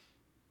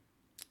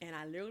 Mm-hmm. And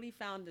I literally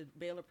found the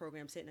Baylor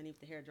program sitting underneath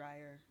the hair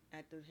dryer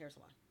at the hair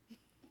salon.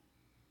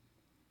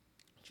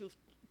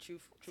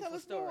 Truthful Tell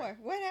us story. more.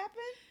 What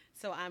happened?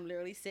 So I'm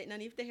literally sitting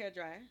underneath the hair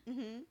dryer,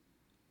 Mm-hmm.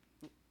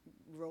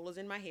 rollers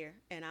in my hair,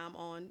 and I'm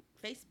on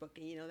Facebook,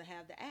 and they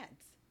have the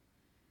ads.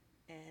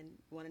 And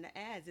one of the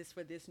ads is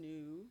for this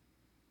new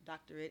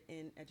doctorate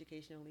in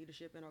educational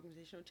leadership and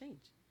organizational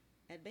change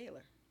at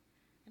Baylor.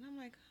 And I'm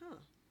like, huh.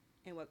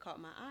 And what caught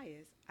my eye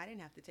is I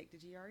didn't have to take the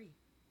GRE.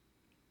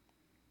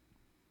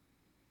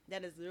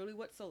 That is literally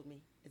what sold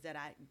me, is that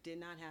I did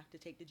not have to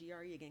take the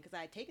GRE again, because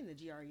I had taken the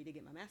GRE to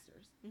get my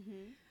master's.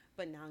 Mm-hmm.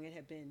 But now it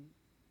had been,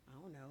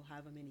 I don't know,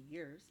 however many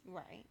years.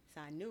 Right.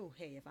 So I knew,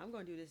 hey, if I'm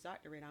going to do this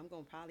doctorate, I'm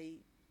going to probably,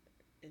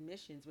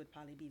 admissions would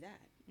probably be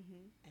that.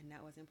 Mm-hmm. And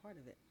that wasn't part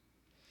of it.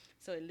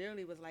 So it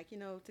literally was like,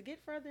 to get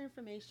further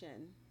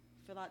information,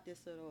 fill out this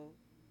little,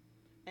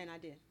 and I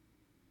did.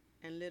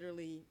 And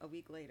literally a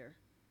week later,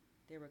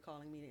 they were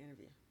calling me to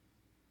interview.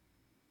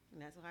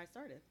 And that's how I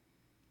started.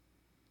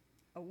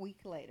 A week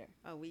later.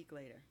 A week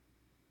later.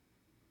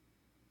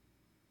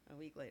 A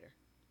week later.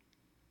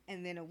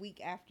 And then a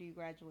week after you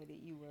graduated,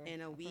 you were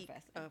In a week,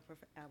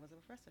 professor. I was a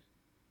professor.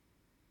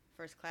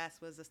 First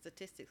class was a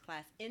statistics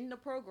class in the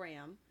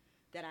program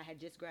that I had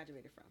just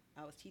graduated from.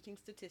 I was teaching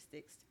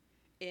statistics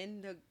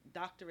in the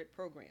doctorate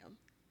program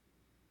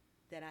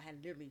that I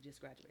had literally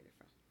just graduated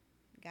from.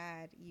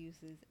 God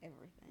uses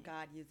everything.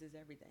 God uses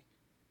everything.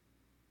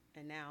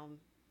 And now,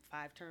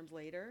 5 terms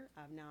later,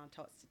 I've now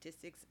taught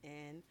statistics,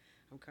 and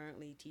I'm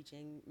currently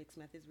teaching mixed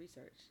methods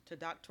research to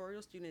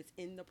doctoral students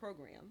in the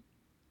program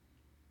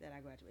that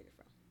I graduated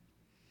from.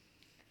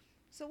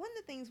 So one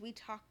of the things we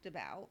talked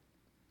about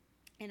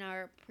in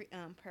our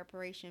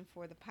preparation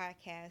for the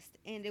podcast,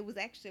 and it was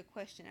actually a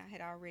question I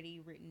had already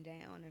written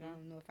down, and I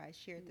don't know if I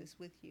shared this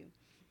with you.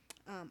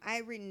 I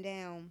had written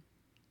down,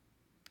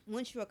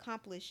 once you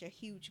accomplish a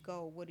huge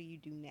goal, what do you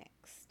do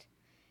next?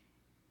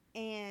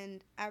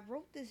 And I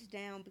wrote this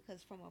down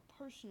because from a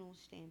personal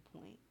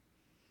standpoint,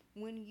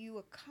 when you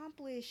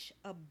accomplish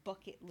a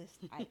bucket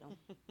list item,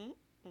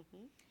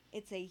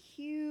 it's a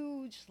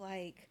huge,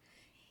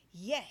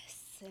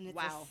 yes, and it's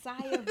Wow. a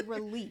sigh of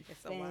relief.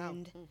 It's a wow.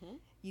 And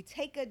you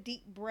take a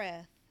deep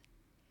breath.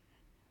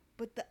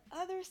 But the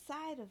other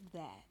side of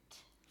that,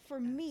 for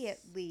me at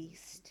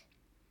least,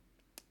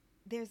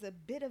 there's a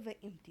bit of an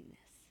emptiness.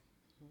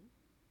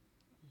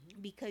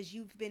 Because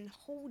you've been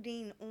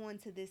holding on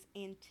to this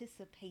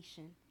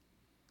anticipation.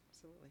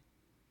 Absolutely.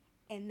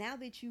 And now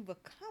that you've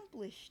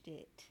accomplished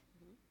it,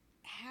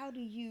 how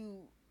do you,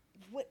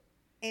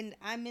 and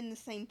I'm in the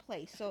same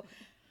place. So,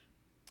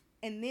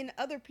 and then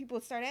other people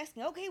start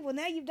asking, okay, well,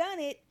 now you've done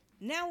it.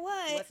 Now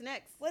what? What's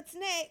next? What's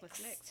next?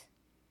 What's next?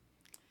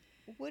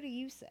 What do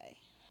you say?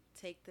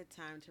 Take the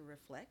time to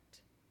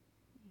reflect.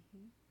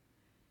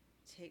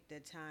 Take the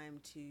time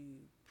to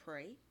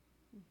pray.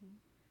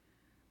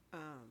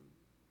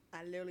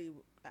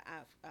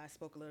 I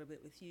spoke a little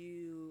bit with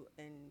you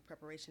in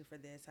preparation for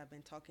this. I've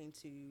been talking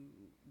to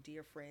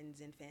dear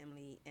friends and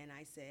family, and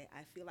I said,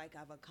 I feel like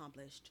I've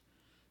accomplished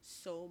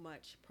so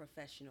much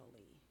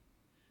professionally.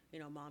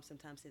 Mom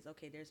sometimes says,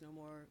 okay, there's no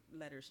more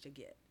letters to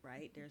get,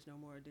 right? There's no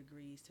more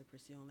degrees to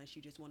pursue unless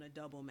you just want a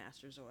double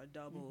master's or a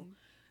double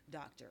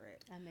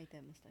doctorate. I made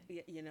that mistake.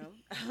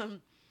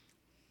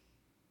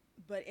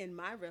 But in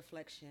my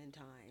reflection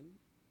time,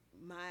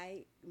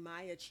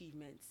 my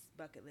achievements,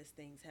 bucket list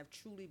things, have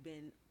truly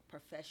been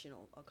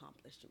professional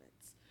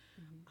accomplishments.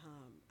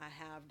 I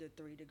have the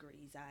 3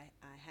 degrees. I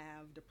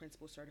have the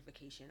principal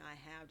certification. I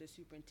have the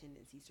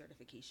superintendency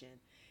certification.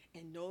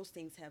 And those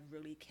things have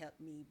really kept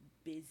me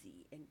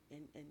busy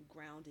and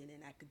grounded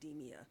in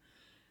academia.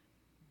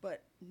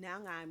 But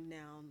now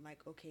I'm like,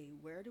 okay,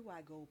 where do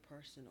I go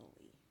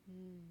personally?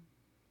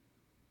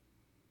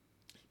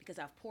 Because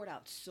I've poured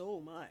out so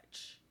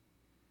much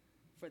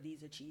for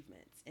these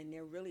achievements, and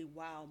they're really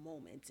wow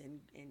moments, and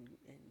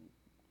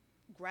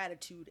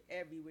gratitude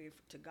everywhere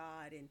to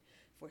God and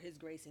for his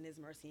grace and his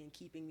mercy and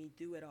keeping me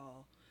through it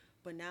all.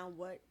 But now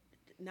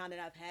that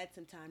I've had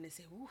some time to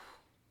say, ooh,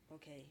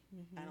 okay,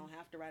 I don't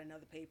have to write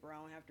another paper, I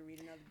don't have to read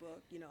another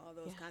book, all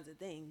those kinds of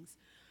things.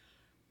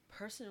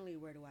 Personally,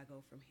 where do I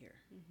go from here?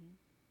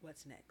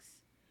 What's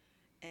next?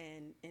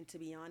 And to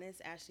be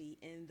honest, actually,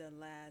 in the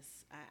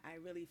last, I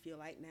really feel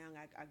like now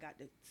I got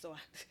to, so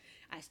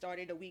I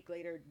started a week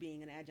later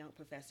being an adjunct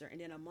professor, and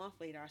then a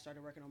month later I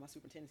started working on my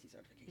superintendency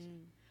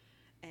certification.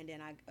 and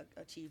then I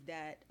achieved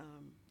that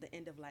the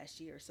end of last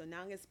year. So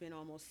now it's been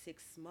almost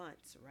 6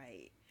 months,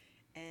 right?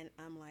 And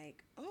I'm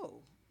like,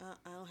 oh,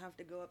 I don't have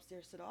to go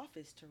upstairs to the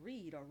office to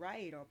read or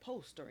write or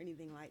post or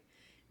anything like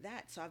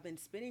that. So I've been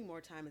spending more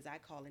time, as I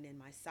call it, in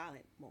my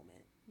silent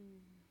moment,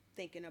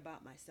 thinking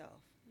about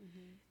myself.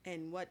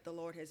 And what the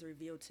Lord has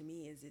revealed to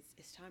me is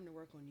it's time to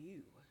work on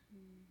you.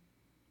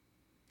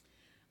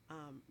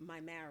 My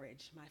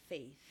marriage, my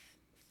faith,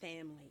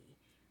 family.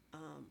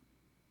 Um,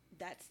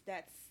 that's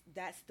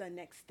the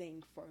next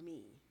thing for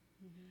me.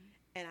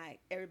 And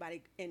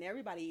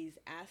everybody's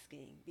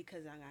asking,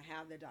 because I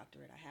have the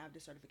doctorate, I have the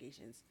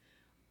certifications.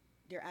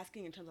 They're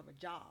asking in terms of a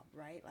job,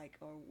 right? Like,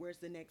 or where's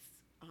the next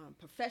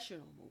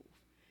professional move?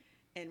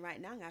 And right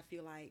now, I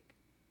feel like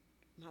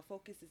my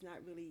focus is not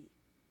really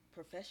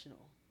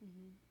professional.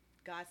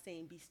 God's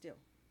saying, be still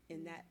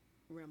in that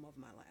realm of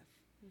my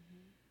life.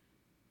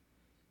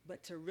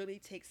 But to really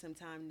take some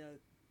time to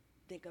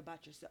think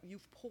about yourself.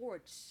 You've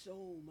poured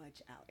so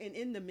much out. And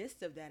in the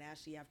midst of that,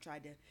 actually, I've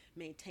tried to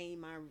maintain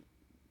my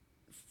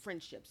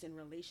friendships and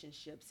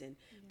relationships and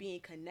being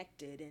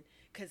connected, and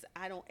because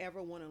I don't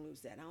ever want to lose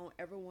that. I don't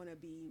ever want to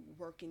be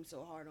working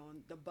so hard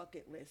on the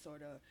bucket list or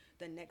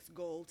the next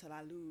goal till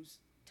I lose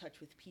touch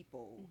with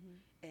people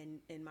and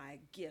my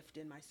gift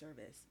and my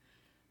service.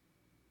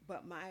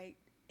 But I'm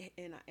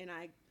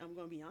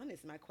going to be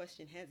honest, my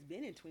question has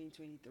been in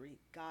 2023,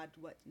 God,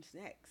 what's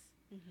next?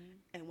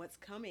 And what's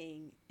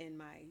coming in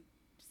my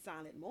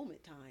silent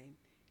moment time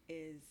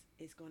is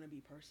going to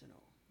be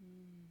personal.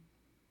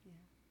 Yeah.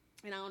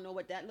 And I don't know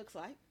what that looks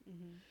like.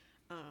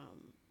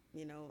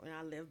 And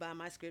I live by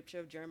my scripture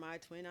of Jeremiah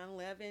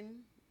 29:11.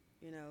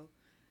 You know,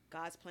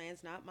 God's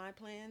plans, not my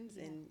plans,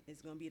 and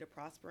it's going to be to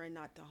prosper and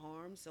not to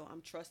harm. So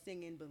I'm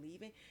trusting and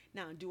believing.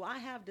 Now, do I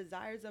have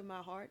desires of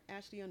my heart,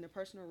 actually, on the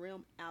personal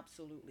realm?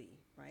 Absolutely,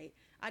 right?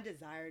 I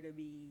desire to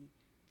be,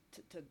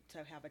 to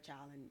have a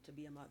child and to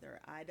be a mother.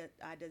 I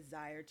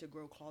desire to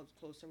grow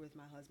closer with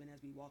my husband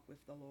as we walk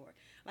with the Lord.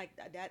 Like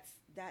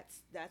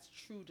that's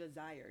true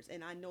desires,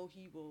 and I know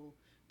He will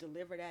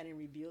deliver that and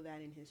reveal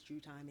that in His true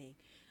timing.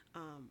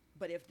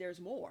 But if there's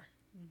more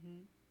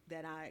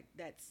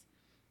that's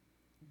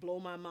blow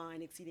my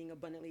mind, exceeding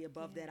abundantly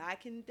above that I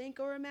can think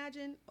or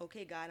imagine,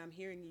 okay, God, I'm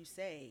hearing you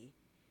say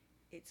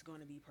it's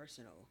going to be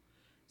personal.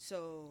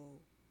 So,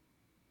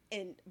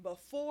 and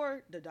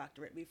before the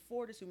doctorate,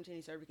 before the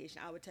superintendent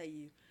certification, I would tell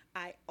you,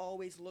 I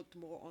always looked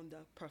more on the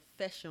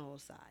professional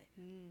side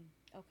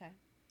Okay.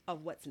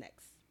 of what's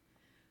next.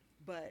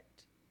 But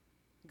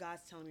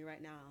God's telling me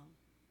right now,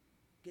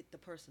 get the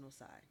personal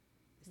side.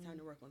 It's time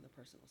to work on the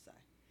personal side.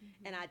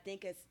 And I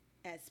think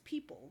as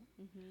people,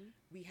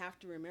 we have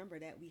to remember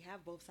that we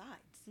have both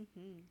sides,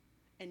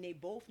 and they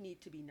both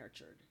need to be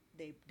nurtured.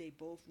 They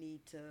both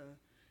need to.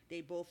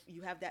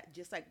 You have that,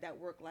 just like that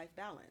work-life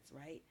balance,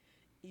 right?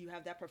 You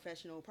have that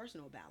professional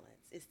personal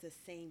balance. It's the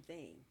same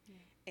thing.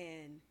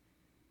 And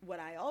what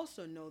I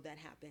also know that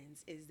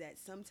happens is that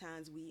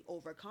sometimes we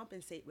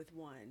overcompensate with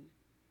one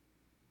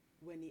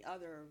when the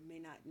other may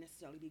not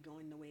necessarily be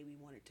going the way we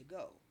want it to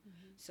go.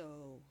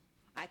 So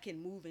I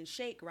can move and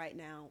shake right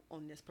now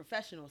on this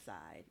professional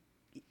side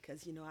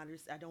because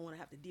I don't want to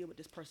have to deal with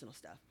this personal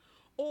stuff.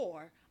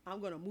 Or I'm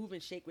going to move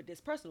and shake with this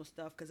personal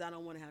stuff because I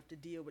don't want to have to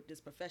deal with this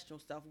professional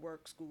stuff,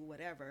 work, school,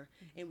 whatever,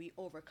 and we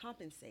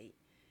overcompensate.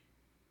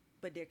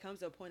 But there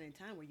comes a point in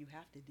time where you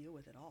have to deal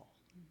with it all.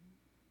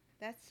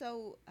 That's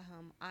so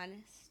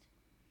honest,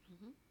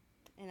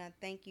 Mm-hmm. and I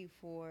thank you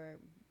for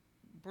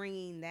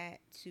bringing that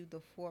to the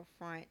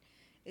forefront,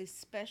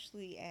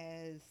 especially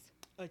as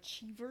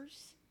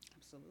achievers,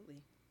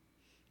 Absolutely.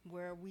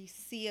 where we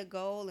see a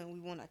goal and we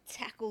want to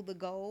tackle the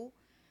goal.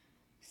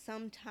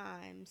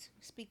 Sometimes,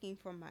 speaking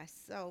for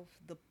myself,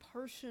 the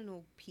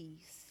personal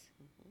piece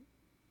Mm-hmm.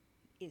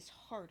 is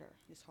harder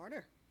It's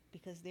harder.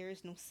 because there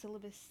is no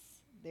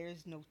syllabus, there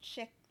is no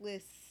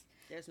checklist.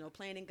 There's no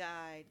planning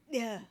guide.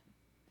 Yeah.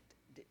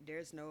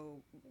 There's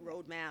no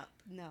roadmap.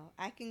 No,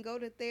 I can go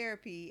to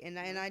therapy and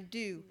I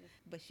do,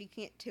 but she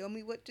can't tell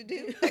me what to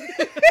do.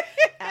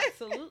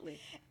 Absolutely.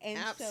 And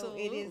so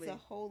it is Absolutely. a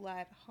whole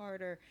lot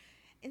harder.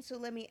 And so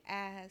let me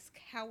ask,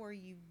 how are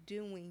you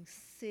doing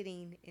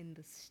sitting in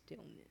the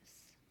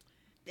stillness?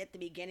 At the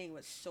beginning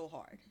was so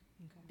hard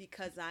Okay.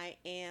 because I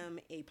am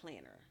a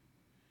planner.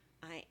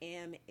 I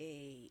am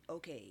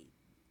okay,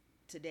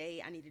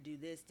 today I need to do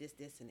this, this,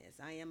 this, and this.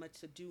 I am a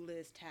to-do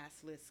list,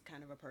 task list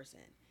kind of a person.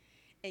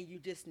 And you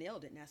just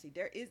nailed it, Nancy.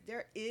 There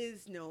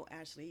is no,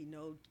 actually,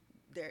 no,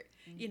 there,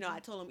 I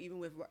told them, even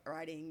with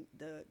writing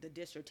the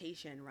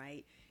dissertation,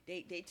 right?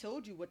 They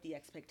told you what the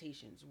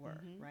expectations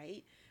were,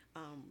 right?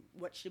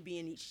 What should be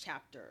in each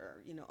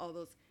chapter, all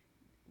those.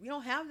 We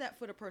don't have that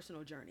for the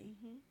personal journey.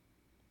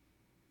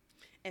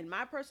 And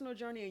my personal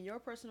journey and your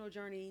personal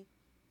journey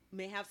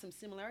may have some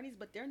similarities,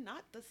 but they're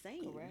not the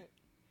same. Correct.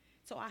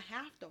 So I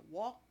have to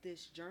walk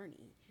this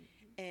journey.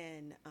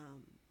 And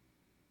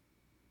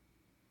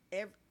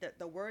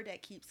the word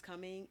that keeps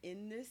coming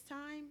in this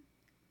time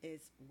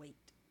is wait.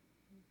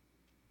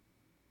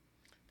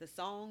 The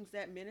songs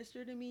that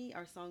minister to me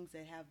are songs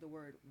that have the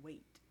word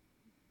wait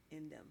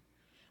in them.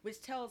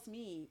 which tells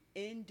me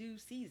in due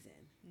season,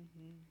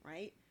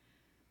 right?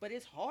 But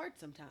it's hard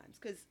sometimes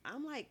because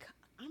I'm like,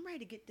 I'm ready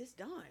to get this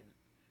done.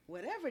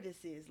 Whatever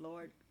this is,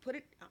 Lord, put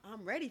it,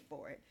 I'm ready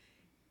for it.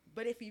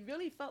 But if he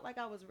really felt like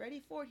I was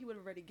ready for it, he would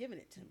have already given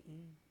it to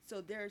me.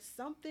 So there's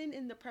something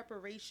in the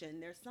preparation,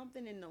 there's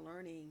something in the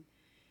learning,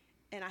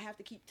 and I have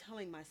to keep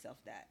telling myself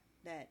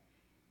that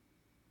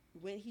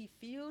when he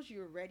feels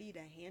you're ready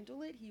to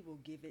handle it, he will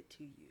give it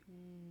to you.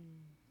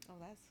 Oh,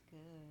 that's good.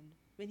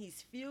 When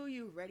he's feel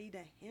you ready to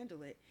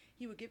handle it,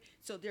 he will give.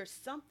 So there's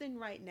something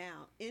right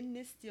now in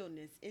this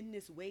stillness, in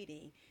this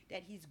waiting,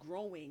 that he's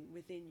growing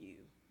within you,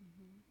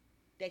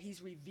 that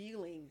he's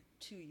revealing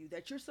to you,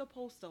 that you're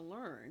supposed to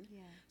learn,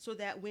 Yeah. so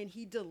that when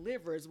he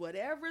delivers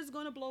whatever is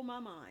going to blow my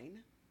mind,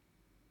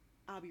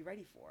 I'll be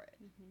ready for it.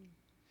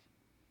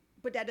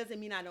 But that doesn't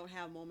mean I don't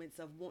have moments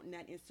of wanting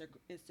that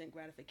instant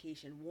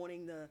gratification,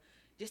 wanting the,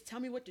 just tell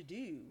me what to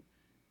do.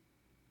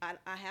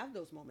 I have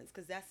those moments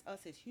because that's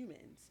us as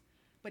humans.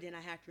 But then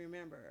I have to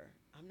remember,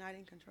 I'm not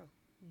in control.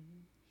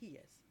 He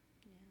is.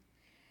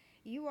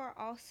 You are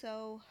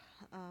also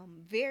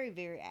very,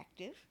 very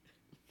active,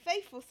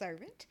 faithful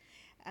servant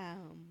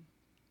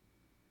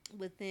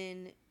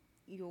within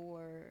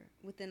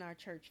within our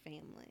church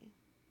family.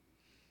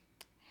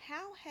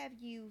 How have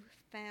you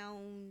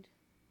found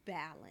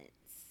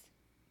balance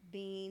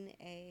being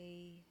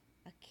a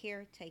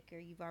caretaker?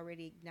 You've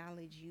already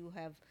acknowledged you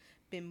have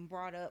been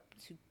brought up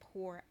to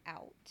pour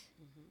out.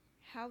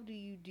 How do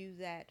you do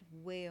that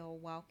well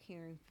while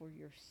caring for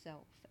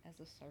yourself as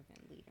a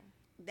servant leader?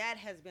 That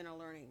has been a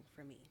learning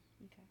for me.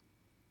 Okay.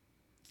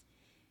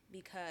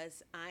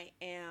 Because I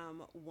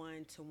am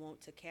one to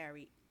want to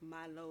carry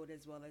my load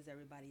as well as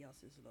everybody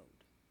else's load.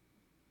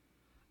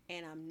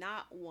 And I'm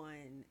not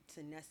one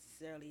to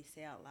necessarily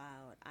say out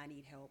loud, I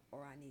need help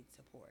or I need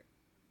support.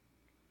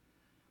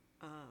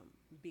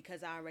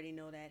 Because I already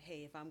know that,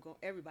 hey, if I'm going,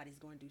 everybody's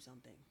going to do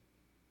something.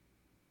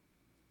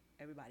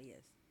 Everybody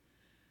is.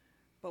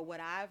 But what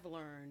I've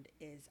learned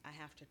is I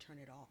have to turn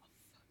it off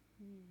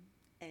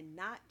and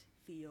not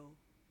feel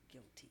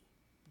guilty.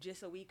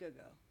 Just a week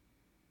ago,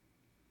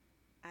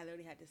 I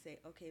literally had to say,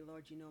 okay,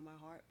 Lord, you know my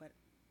heart, but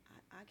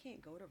I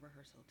can't go to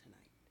rehearsal tonight.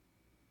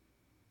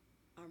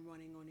 I'm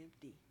running on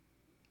empty.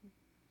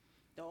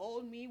 The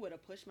old me would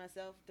have pushed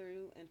myself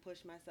through and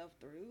pushed myself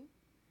through.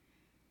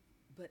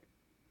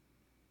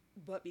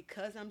 But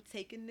because I'm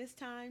taking this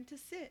time to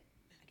sit,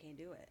 I can't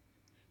do it.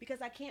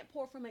 Because I can't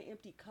pour from an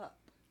empty cup.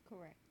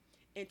 Correct.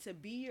 And to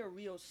be a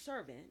real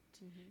servant,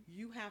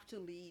 you have to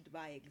lead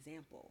by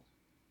example.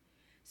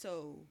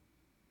 So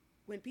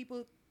when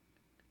people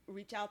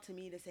reach out to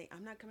me to say,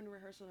 I'm not coming to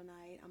rehearsal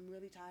tonight, I'm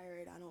really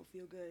tired, I don't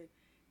feel good,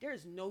 there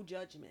is no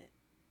judgment,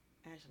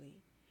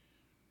 Ashley.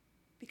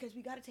 Because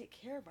we got to take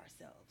care of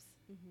ourselves.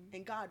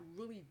 And God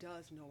really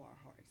does know our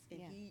hearts.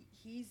 And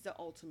he's the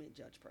ultimate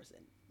judge person,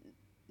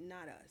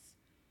 not us.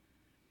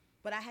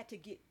 But I had to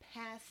get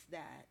past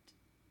that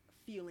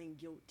feeling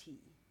guilty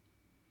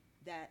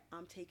that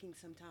I'm taking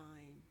some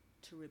time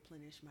to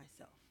replenish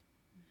myself.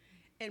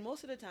 And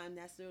most of the time,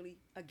 that's really,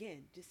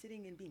 again, just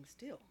sitting and being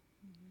still.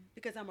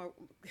 Because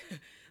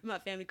my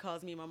family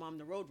calls me, my mom,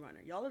 the road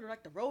runner. Y'all are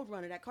like the road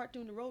runner, that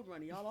cartoon, the road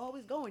runner. Y'all are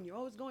always going, you're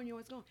always going, you're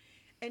always going.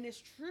 And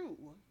it's true.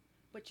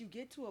 But you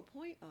get to a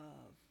point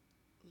of,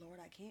 Lord,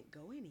 I can't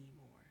go anymore.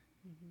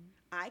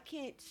 I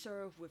can't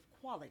serve with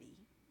quality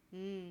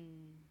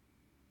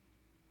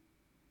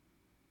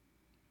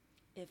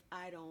if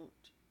I don't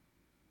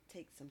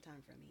take some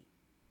time for me.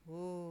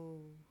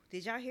 Oh,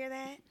 did y'all hear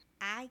that?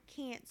 I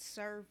can't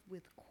serve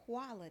with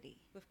quality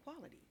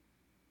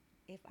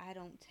if I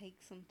don't take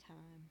some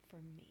time for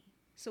me.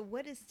 So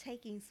what is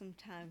taking some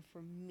time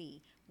for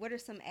me? What are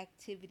some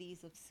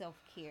activities of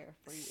self-care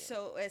for you?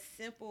 So as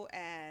simple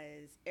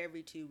as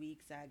every 2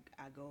 weeks,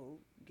 I go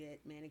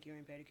get manicure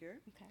and pedicure.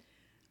 Okay.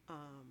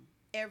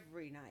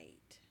 Every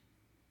night,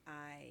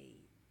 I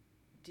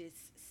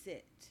just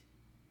sit.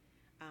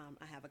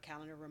 I have a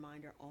calendar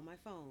reminder on my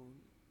phone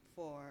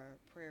for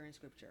prayer and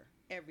scripture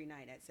every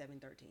night at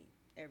 7:13.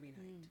 Every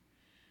night.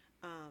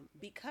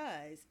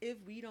 Because if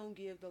we don't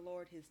give the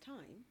Lord his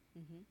time,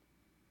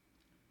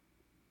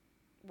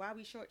 why are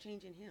we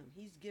shortchanging him?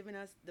 He's given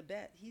us the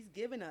best. He's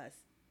given us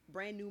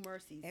brand new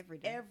mercies every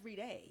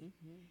day.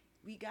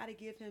 We got to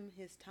give him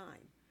his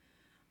time.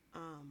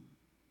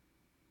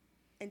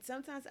 And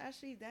sometimes,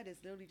 actually, that is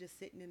literally just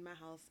sitting in my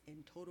house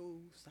in total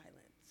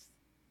silence.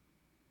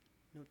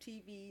 No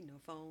TV, no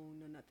phone,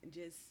 no nothing.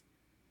 Just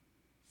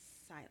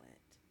silent.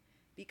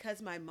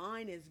 Because my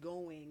mind is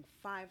going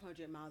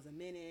 500 miles a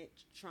minute,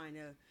 trying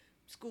to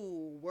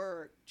school,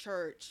 work,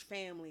 church,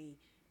 family.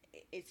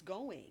 It's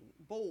going.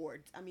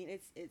 Boards. I mean,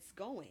 it's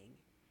going.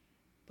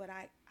 But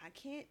I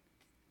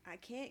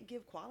can't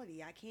give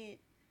quality. I can't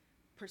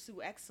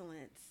pursue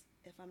excellence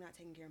if I'm not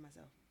taking care of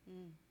myself.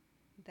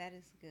 That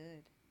is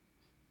good.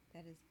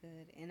 That is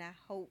good. And I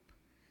hope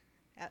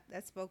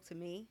that spoke to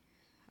me.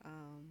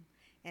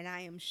 And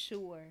I am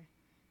sure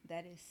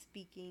that is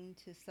speaking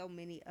to so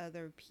many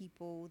other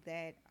people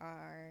that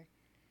are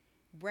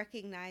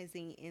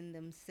recognizing in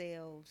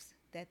themselves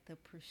that the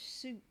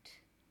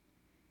pursuit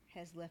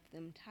has left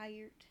them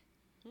tired,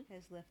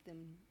 has left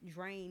them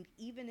drained,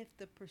 even if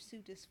the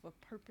pursuit is for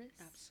purpose.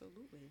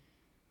 Absolutely.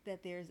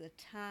 That there's a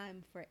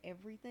time for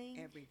everything,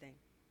 Everything.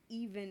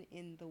 even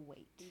in the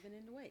wait. Even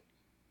in the wait.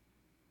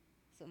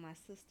 So, my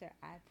sister,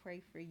 I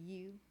pray for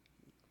you.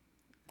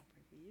 I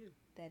pray for you.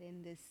 That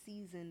in this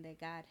season that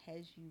God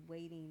has you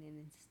waiting and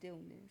in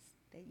stillness,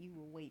 that you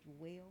will wait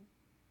well,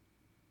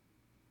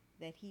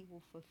 that He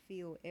will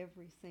fulfill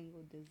every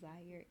single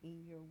desire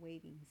in your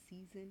waiting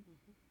season.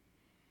 Mm-hmm.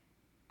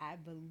 I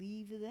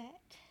believe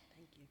that.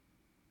 Thank you.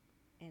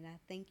 And I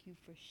thank you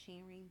for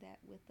sharing that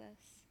with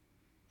us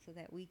so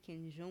that we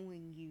can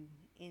join you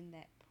in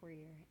that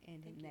prayer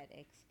and Thank in you. that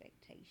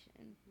expectation.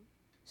 Mm-hmm.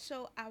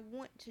 So I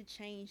want to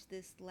change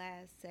this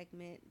last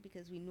segment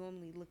because we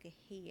normally look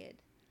ahead,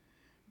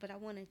 but I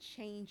want to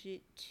change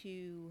it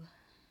to,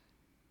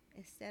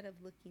 instead of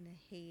looking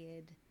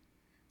ahead,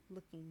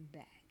 looking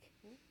back.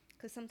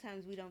 Because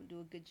sometimes we don't do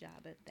a good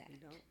job at that. We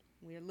don't.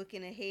 We're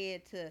looking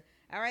ahead to,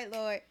 all right,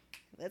 Lord,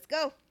 let's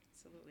go.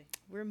 Absolutely.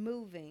 We're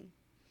moving.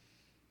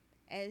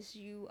 As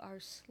you are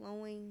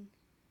slowing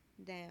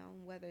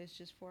down, whether it's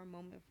just for a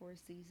moment, for a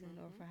season,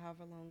 or for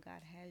however long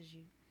God has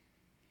you,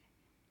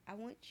 I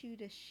want you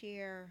to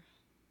share.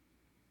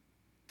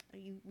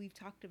 We've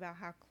talked about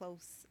how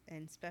close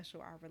and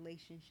special our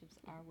relationships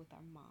are with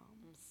our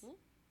moms.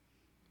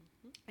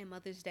 And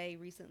Mother's Day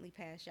recently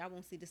passed. Y'all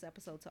won't see this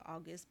episode till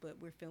August, but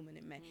we're filming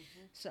in May.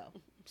 So,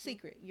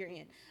 secret, you're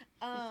in.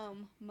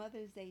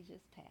 Mother's Day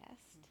just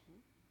passed.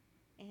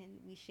 And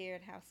we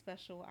shared how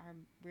special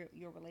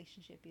your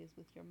relationship is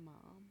with your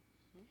mom.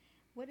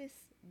 What is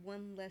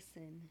one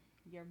lesson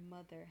your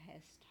mother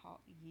has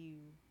taught you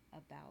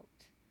about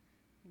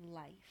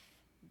life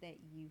that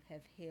you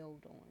have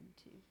held on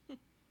to?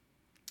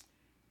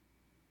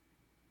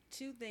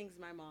 Two things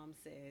my mom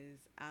says.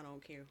 I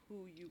don't care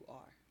who you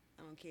are.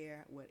 I don't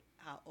care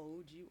how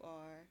old you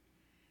are.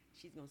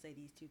 She's going to say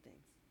these two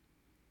things.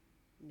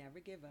 Never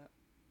give up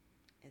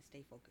and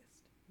stay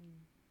focused.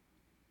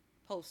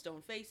 Post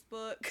on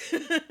Facebook.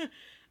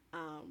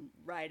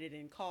 Write it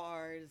in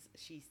cards.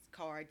 She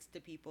cards to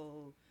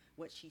people.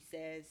 What she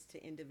says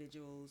to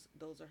individuals.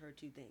 Those are her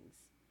two things.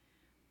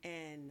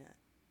 And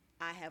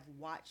I have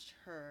watched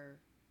her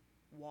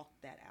walk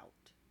that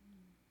out.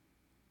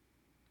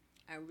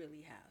 I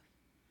really have.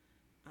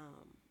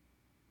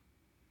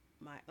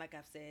 Like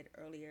I've said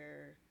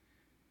earlier,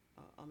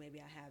 or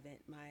maybe I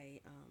haven't.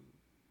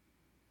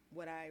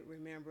 What I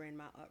remember in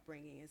my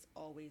upbringing is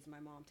always my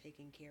mom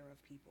taking care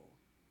of people.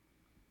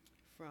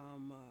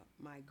 From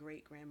my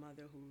great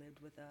grandmother who lived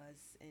with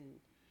us and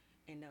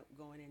ended up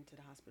going into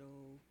the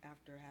hospital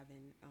after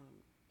having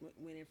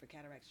went in for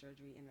cataract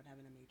surgery, ended up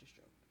having a major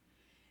stroke.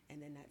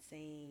 And then that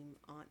same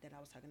aunt that I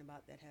was talking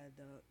about that had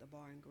the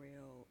bar and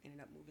grill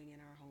ended up moving in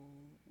our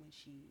home when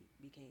she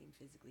became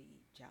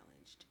physically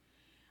challenged.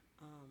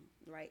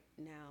 Right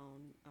now,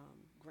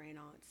 grand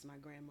aunt's my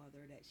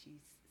grandmother that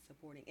she's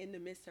supporting in the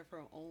midst of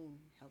her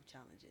own health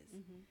challenges.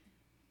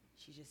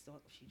 She just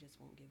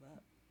won't give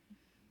up.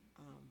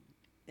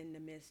 In the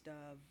midst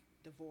of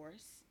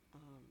divorce,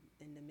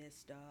 in the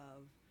midst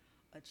of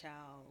a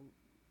child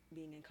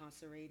being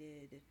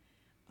incarcerated,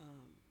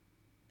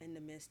 in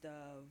the midst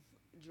of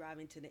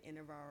driving to the end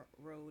of our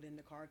road and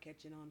the car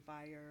catching on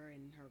fire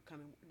and her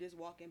just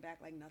walking back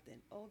like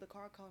nothing. Oh, the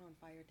car caught on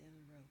fire at the end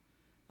of the road.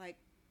 Like,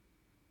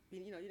 you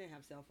didn't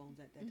have cell phones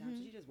at that time,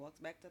 so she just walks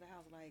back to the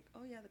house like,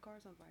 oh yeah, the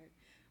car's on fire.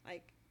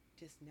 Like,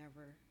 just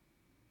never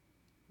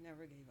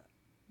gave up.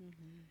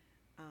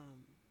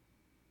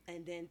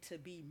 And then to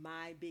be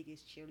my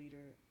biggest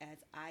cheerleader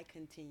as I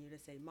continue to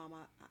say,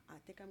 Mama, I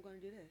think I'm going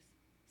to do this.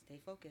 Stay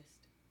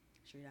focused.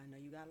 Sherita, I know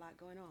you got a lot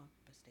going on,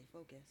 but stay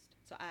focused.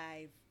 So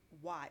I've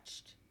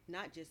watched,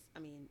 not just,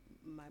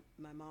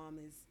 my mom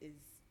is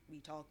we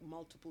talk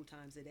multiple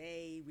times a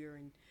day. We're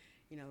in,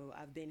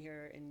 I've been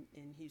here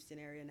in Houston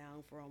area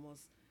now for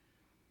almost,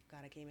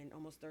 God, I came in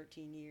almost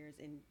 13 years,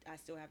 and I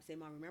still have to say,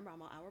 Mom, remember,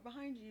 I'm an hour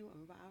behind you.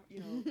 I'm about,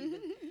 even,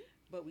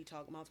 but we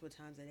talk multiple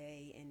times a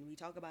day, and we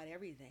talk about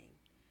everything.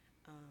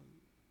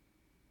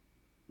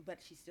 But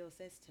she still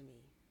says to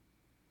me,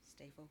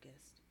 stay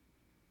focused.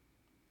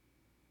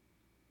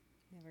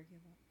 Never give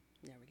up.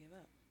 Never give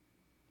up.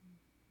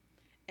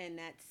 And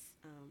that's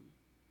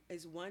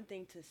is one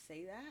thing to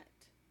say that.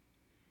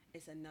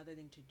 It's another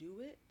thing to do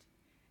it.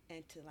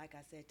 And to, like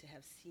I said, to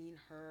have seen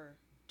her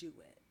do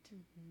it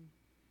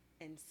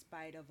in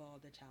spite of all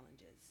the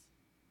challenges.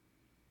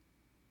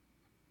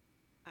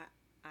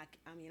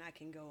 I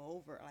can go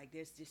over, like,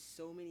 there's just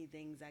so many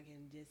things I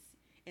can just,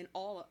 and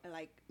all,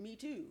 like, me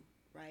too,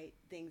 right?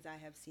 Things I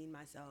have seen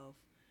myself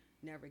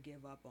never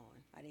give up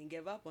on. I didn't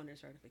give up on the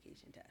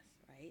certification test,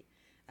 right?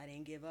 I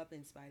didn't give up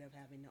in spite of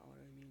having the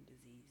autoimmune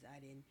disease. I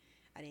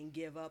didn't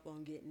give up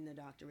on getting the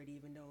doctorate,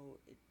 even though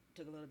it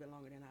took a little bit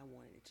longer than I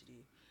wanted it to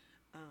do.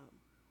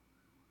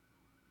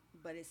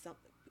 But it's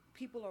something,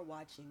 people are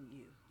watching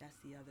you. That's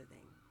the other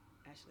thing,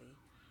 actually.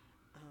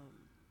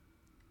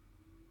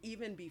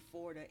 Even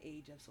before the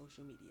age of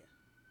social media,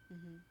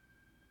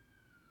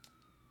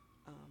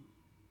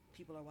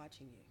 people are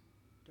watching you.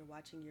 They're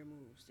watching your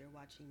moves. They're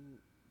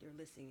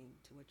listening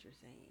to what you're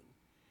saying.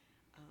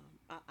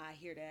 I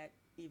hear that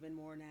even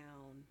more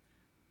now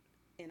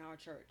in our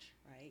church,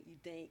 right? You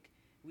think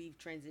we've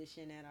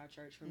transitioned at our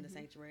church from the Mm-hmm.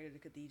 sanctuary to the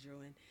cathedral,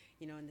 and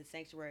in the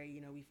sanctuary,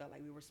 we felt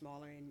like we were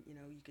smaller, and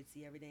you could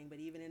see everything. But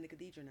even in the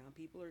cathedral now,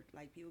 people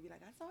be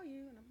like, "I saw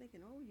you," and I'm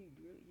thinking, "Oh, you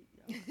really,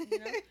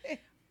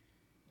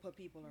 but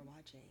people are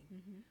watching.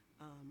 Mm-hmm.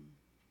 Um,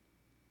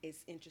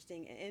 it's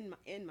interesting.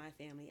 In my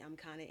family, I'm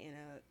kind of in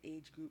a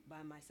age group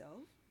by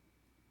myself,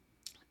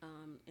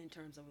 in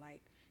terms of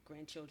like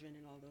grandchildren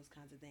and all those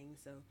kinds of things.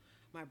 So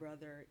my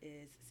brother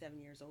is 7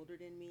 years older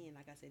than me, and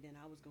like I said, then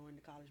I was going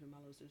to college when my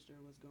little sister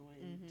was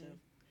going to.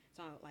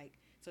 Mm-hmm.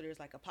 So there's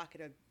like a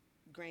pocket of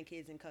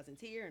grandkids and cousins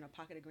here, and a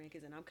pocket of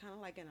grandkids, and I'm kind of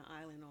like in an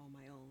island on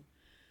my own.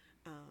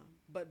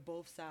 But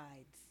both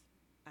sides,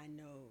 I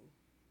know,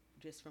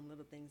 just from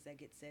little things that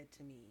get said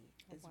to me,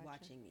 I'm is watching.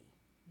 watching me.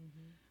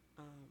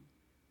 Mm-hmm. Um,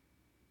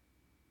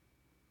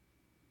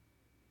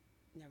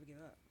 Never give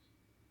up.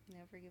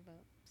 Never give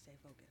up. Stay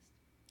focused.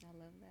 I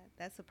love that.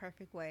 That's a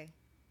perfect way.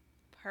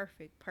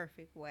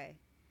 Perfect way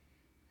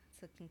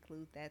to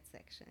conclude that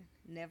section.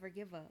 Never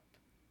give up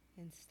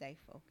and stay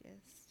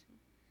focused.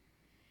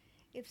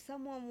 If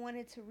someone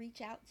wanted to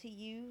reach out to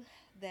you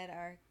that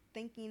are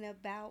thinking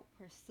about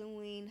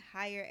pursuing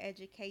higher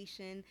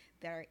education,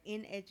 that are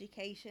in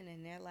education,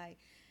 and they're like,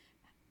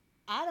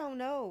 I don't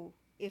know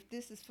if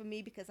this is for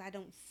me because I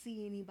don't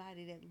see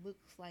anybody that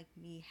looks like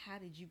me, how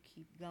did you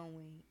keep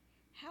going?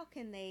 How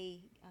can they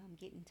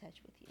get in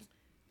touch with you?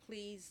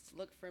 Please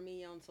look for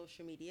me on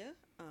social media.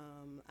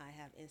 I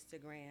have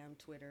Instagram,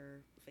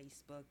 Twitter,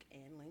 Facebook,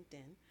 and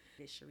LinkedIn.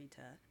 It's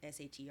Sherita,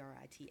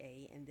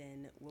 Sherita, and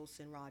then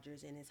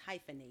Wilson-Rodgers, and it's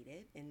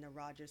hyphenated, and the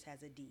Rogers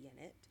has a D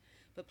in it.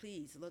 But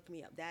please look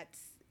me up.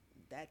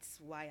 That's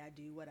why I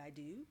do what I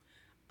do.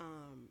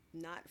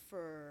 Not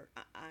for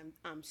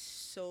I'm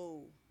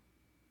so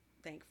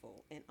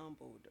thankful and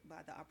humbled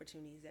by the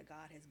opportunities that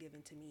God has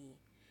given to me,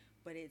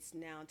 but it's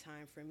now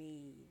time for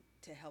me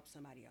to help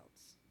somebody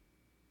else.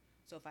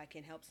 So if I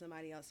can help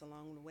somebody else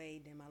along the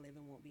way, then my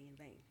living won't be in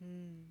vain.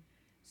 Hmm.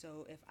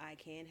 So if I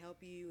can help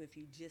you, if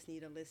you just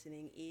need a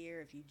listening ear,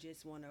 if you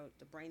just want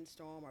to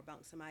brainstorm or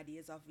bounce some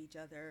ideas off of each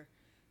other,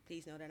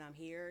 please know that I'm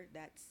here.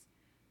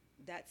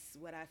 That's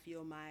what I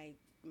feel my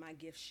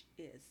gift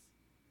is,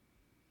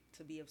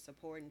 to be of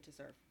support and to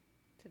serve.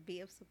 To be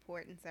of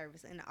support and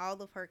service. And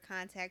all of her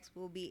contacts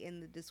will be in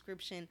the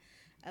description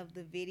of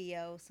the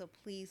video. So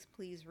please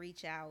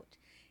reach out.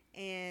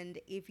 And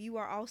if you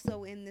are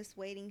also in this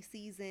waiting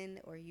season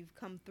or you've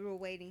come through a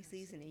waiting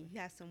season and Absolutely.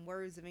 you have some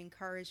words of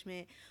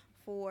encouragement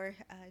for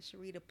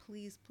Sharita,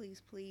 please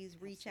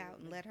reach out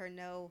and Absolutely. let her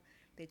know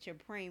that you're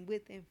praying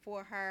with and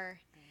for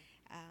her.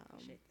 I Um,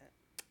 appreciate that.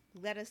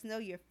 Let us know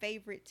your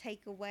favorite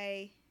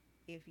takeaway.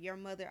 If your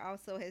mother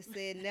also has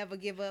said never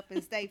give up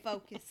and stay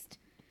focused,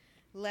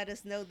 let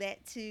us know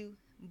that too.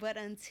 But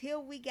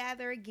until we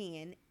gather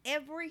again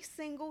every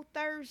single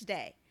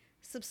Thursday,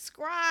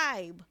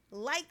 subscribe,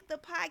 like the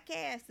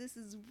podcast. This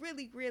is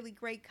really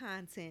great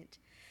content.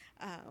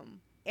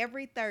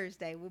 Every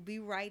Thursday, we'll be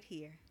right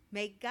here.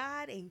 May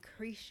God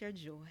increase your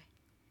joy.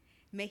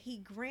 May He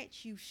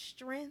grant you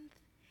strength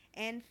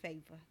and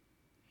favor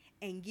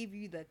and give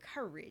you the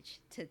courage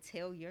to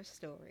tell your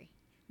story.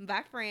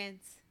 Bye,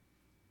 friends.